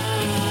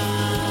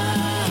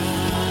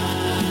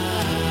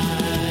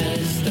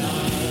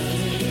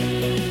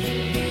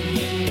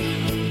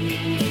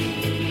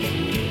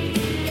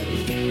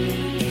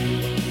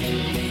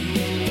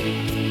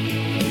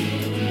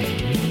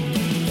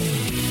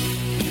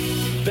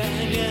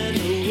bang and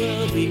the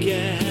world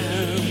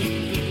began.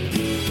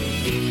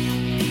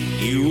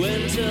 You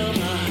enter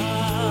my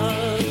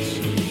heart.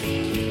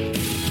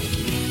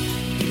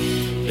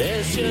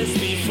 There's just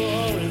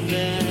before and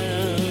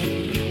then.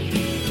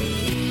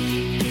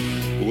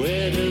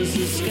 Where does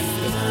the sky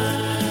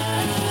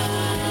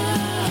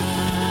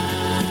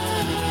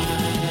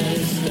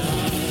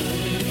start?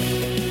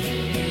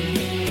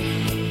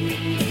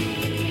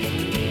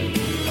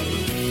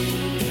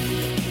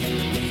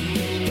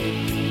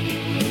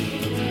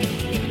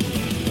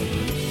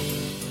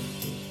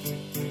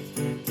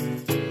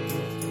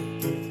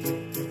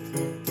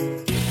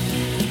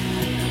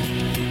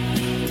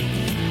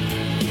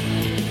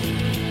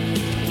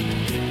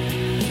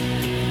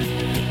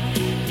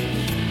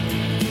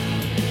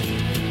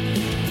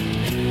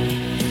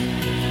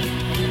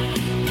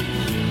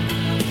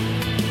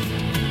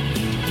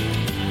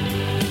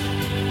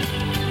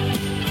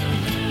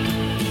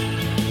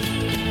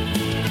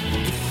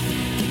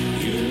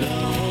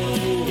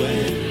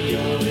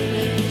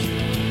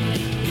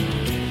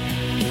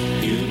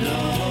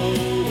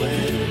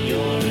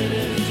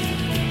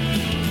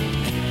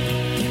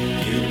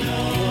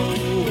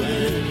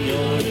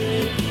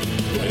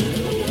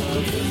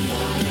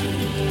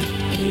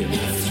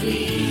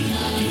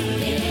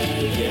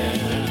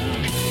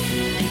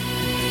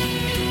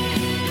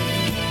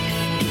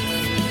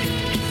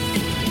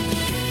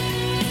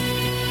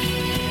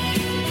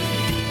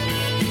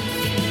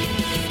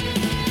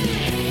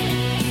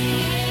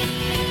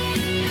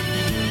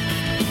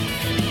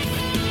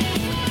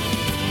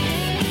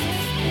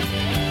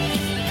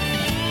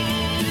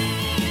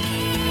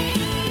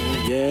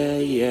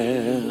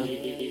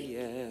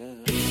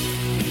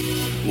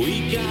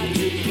 We got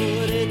to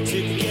put it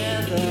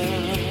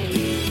together.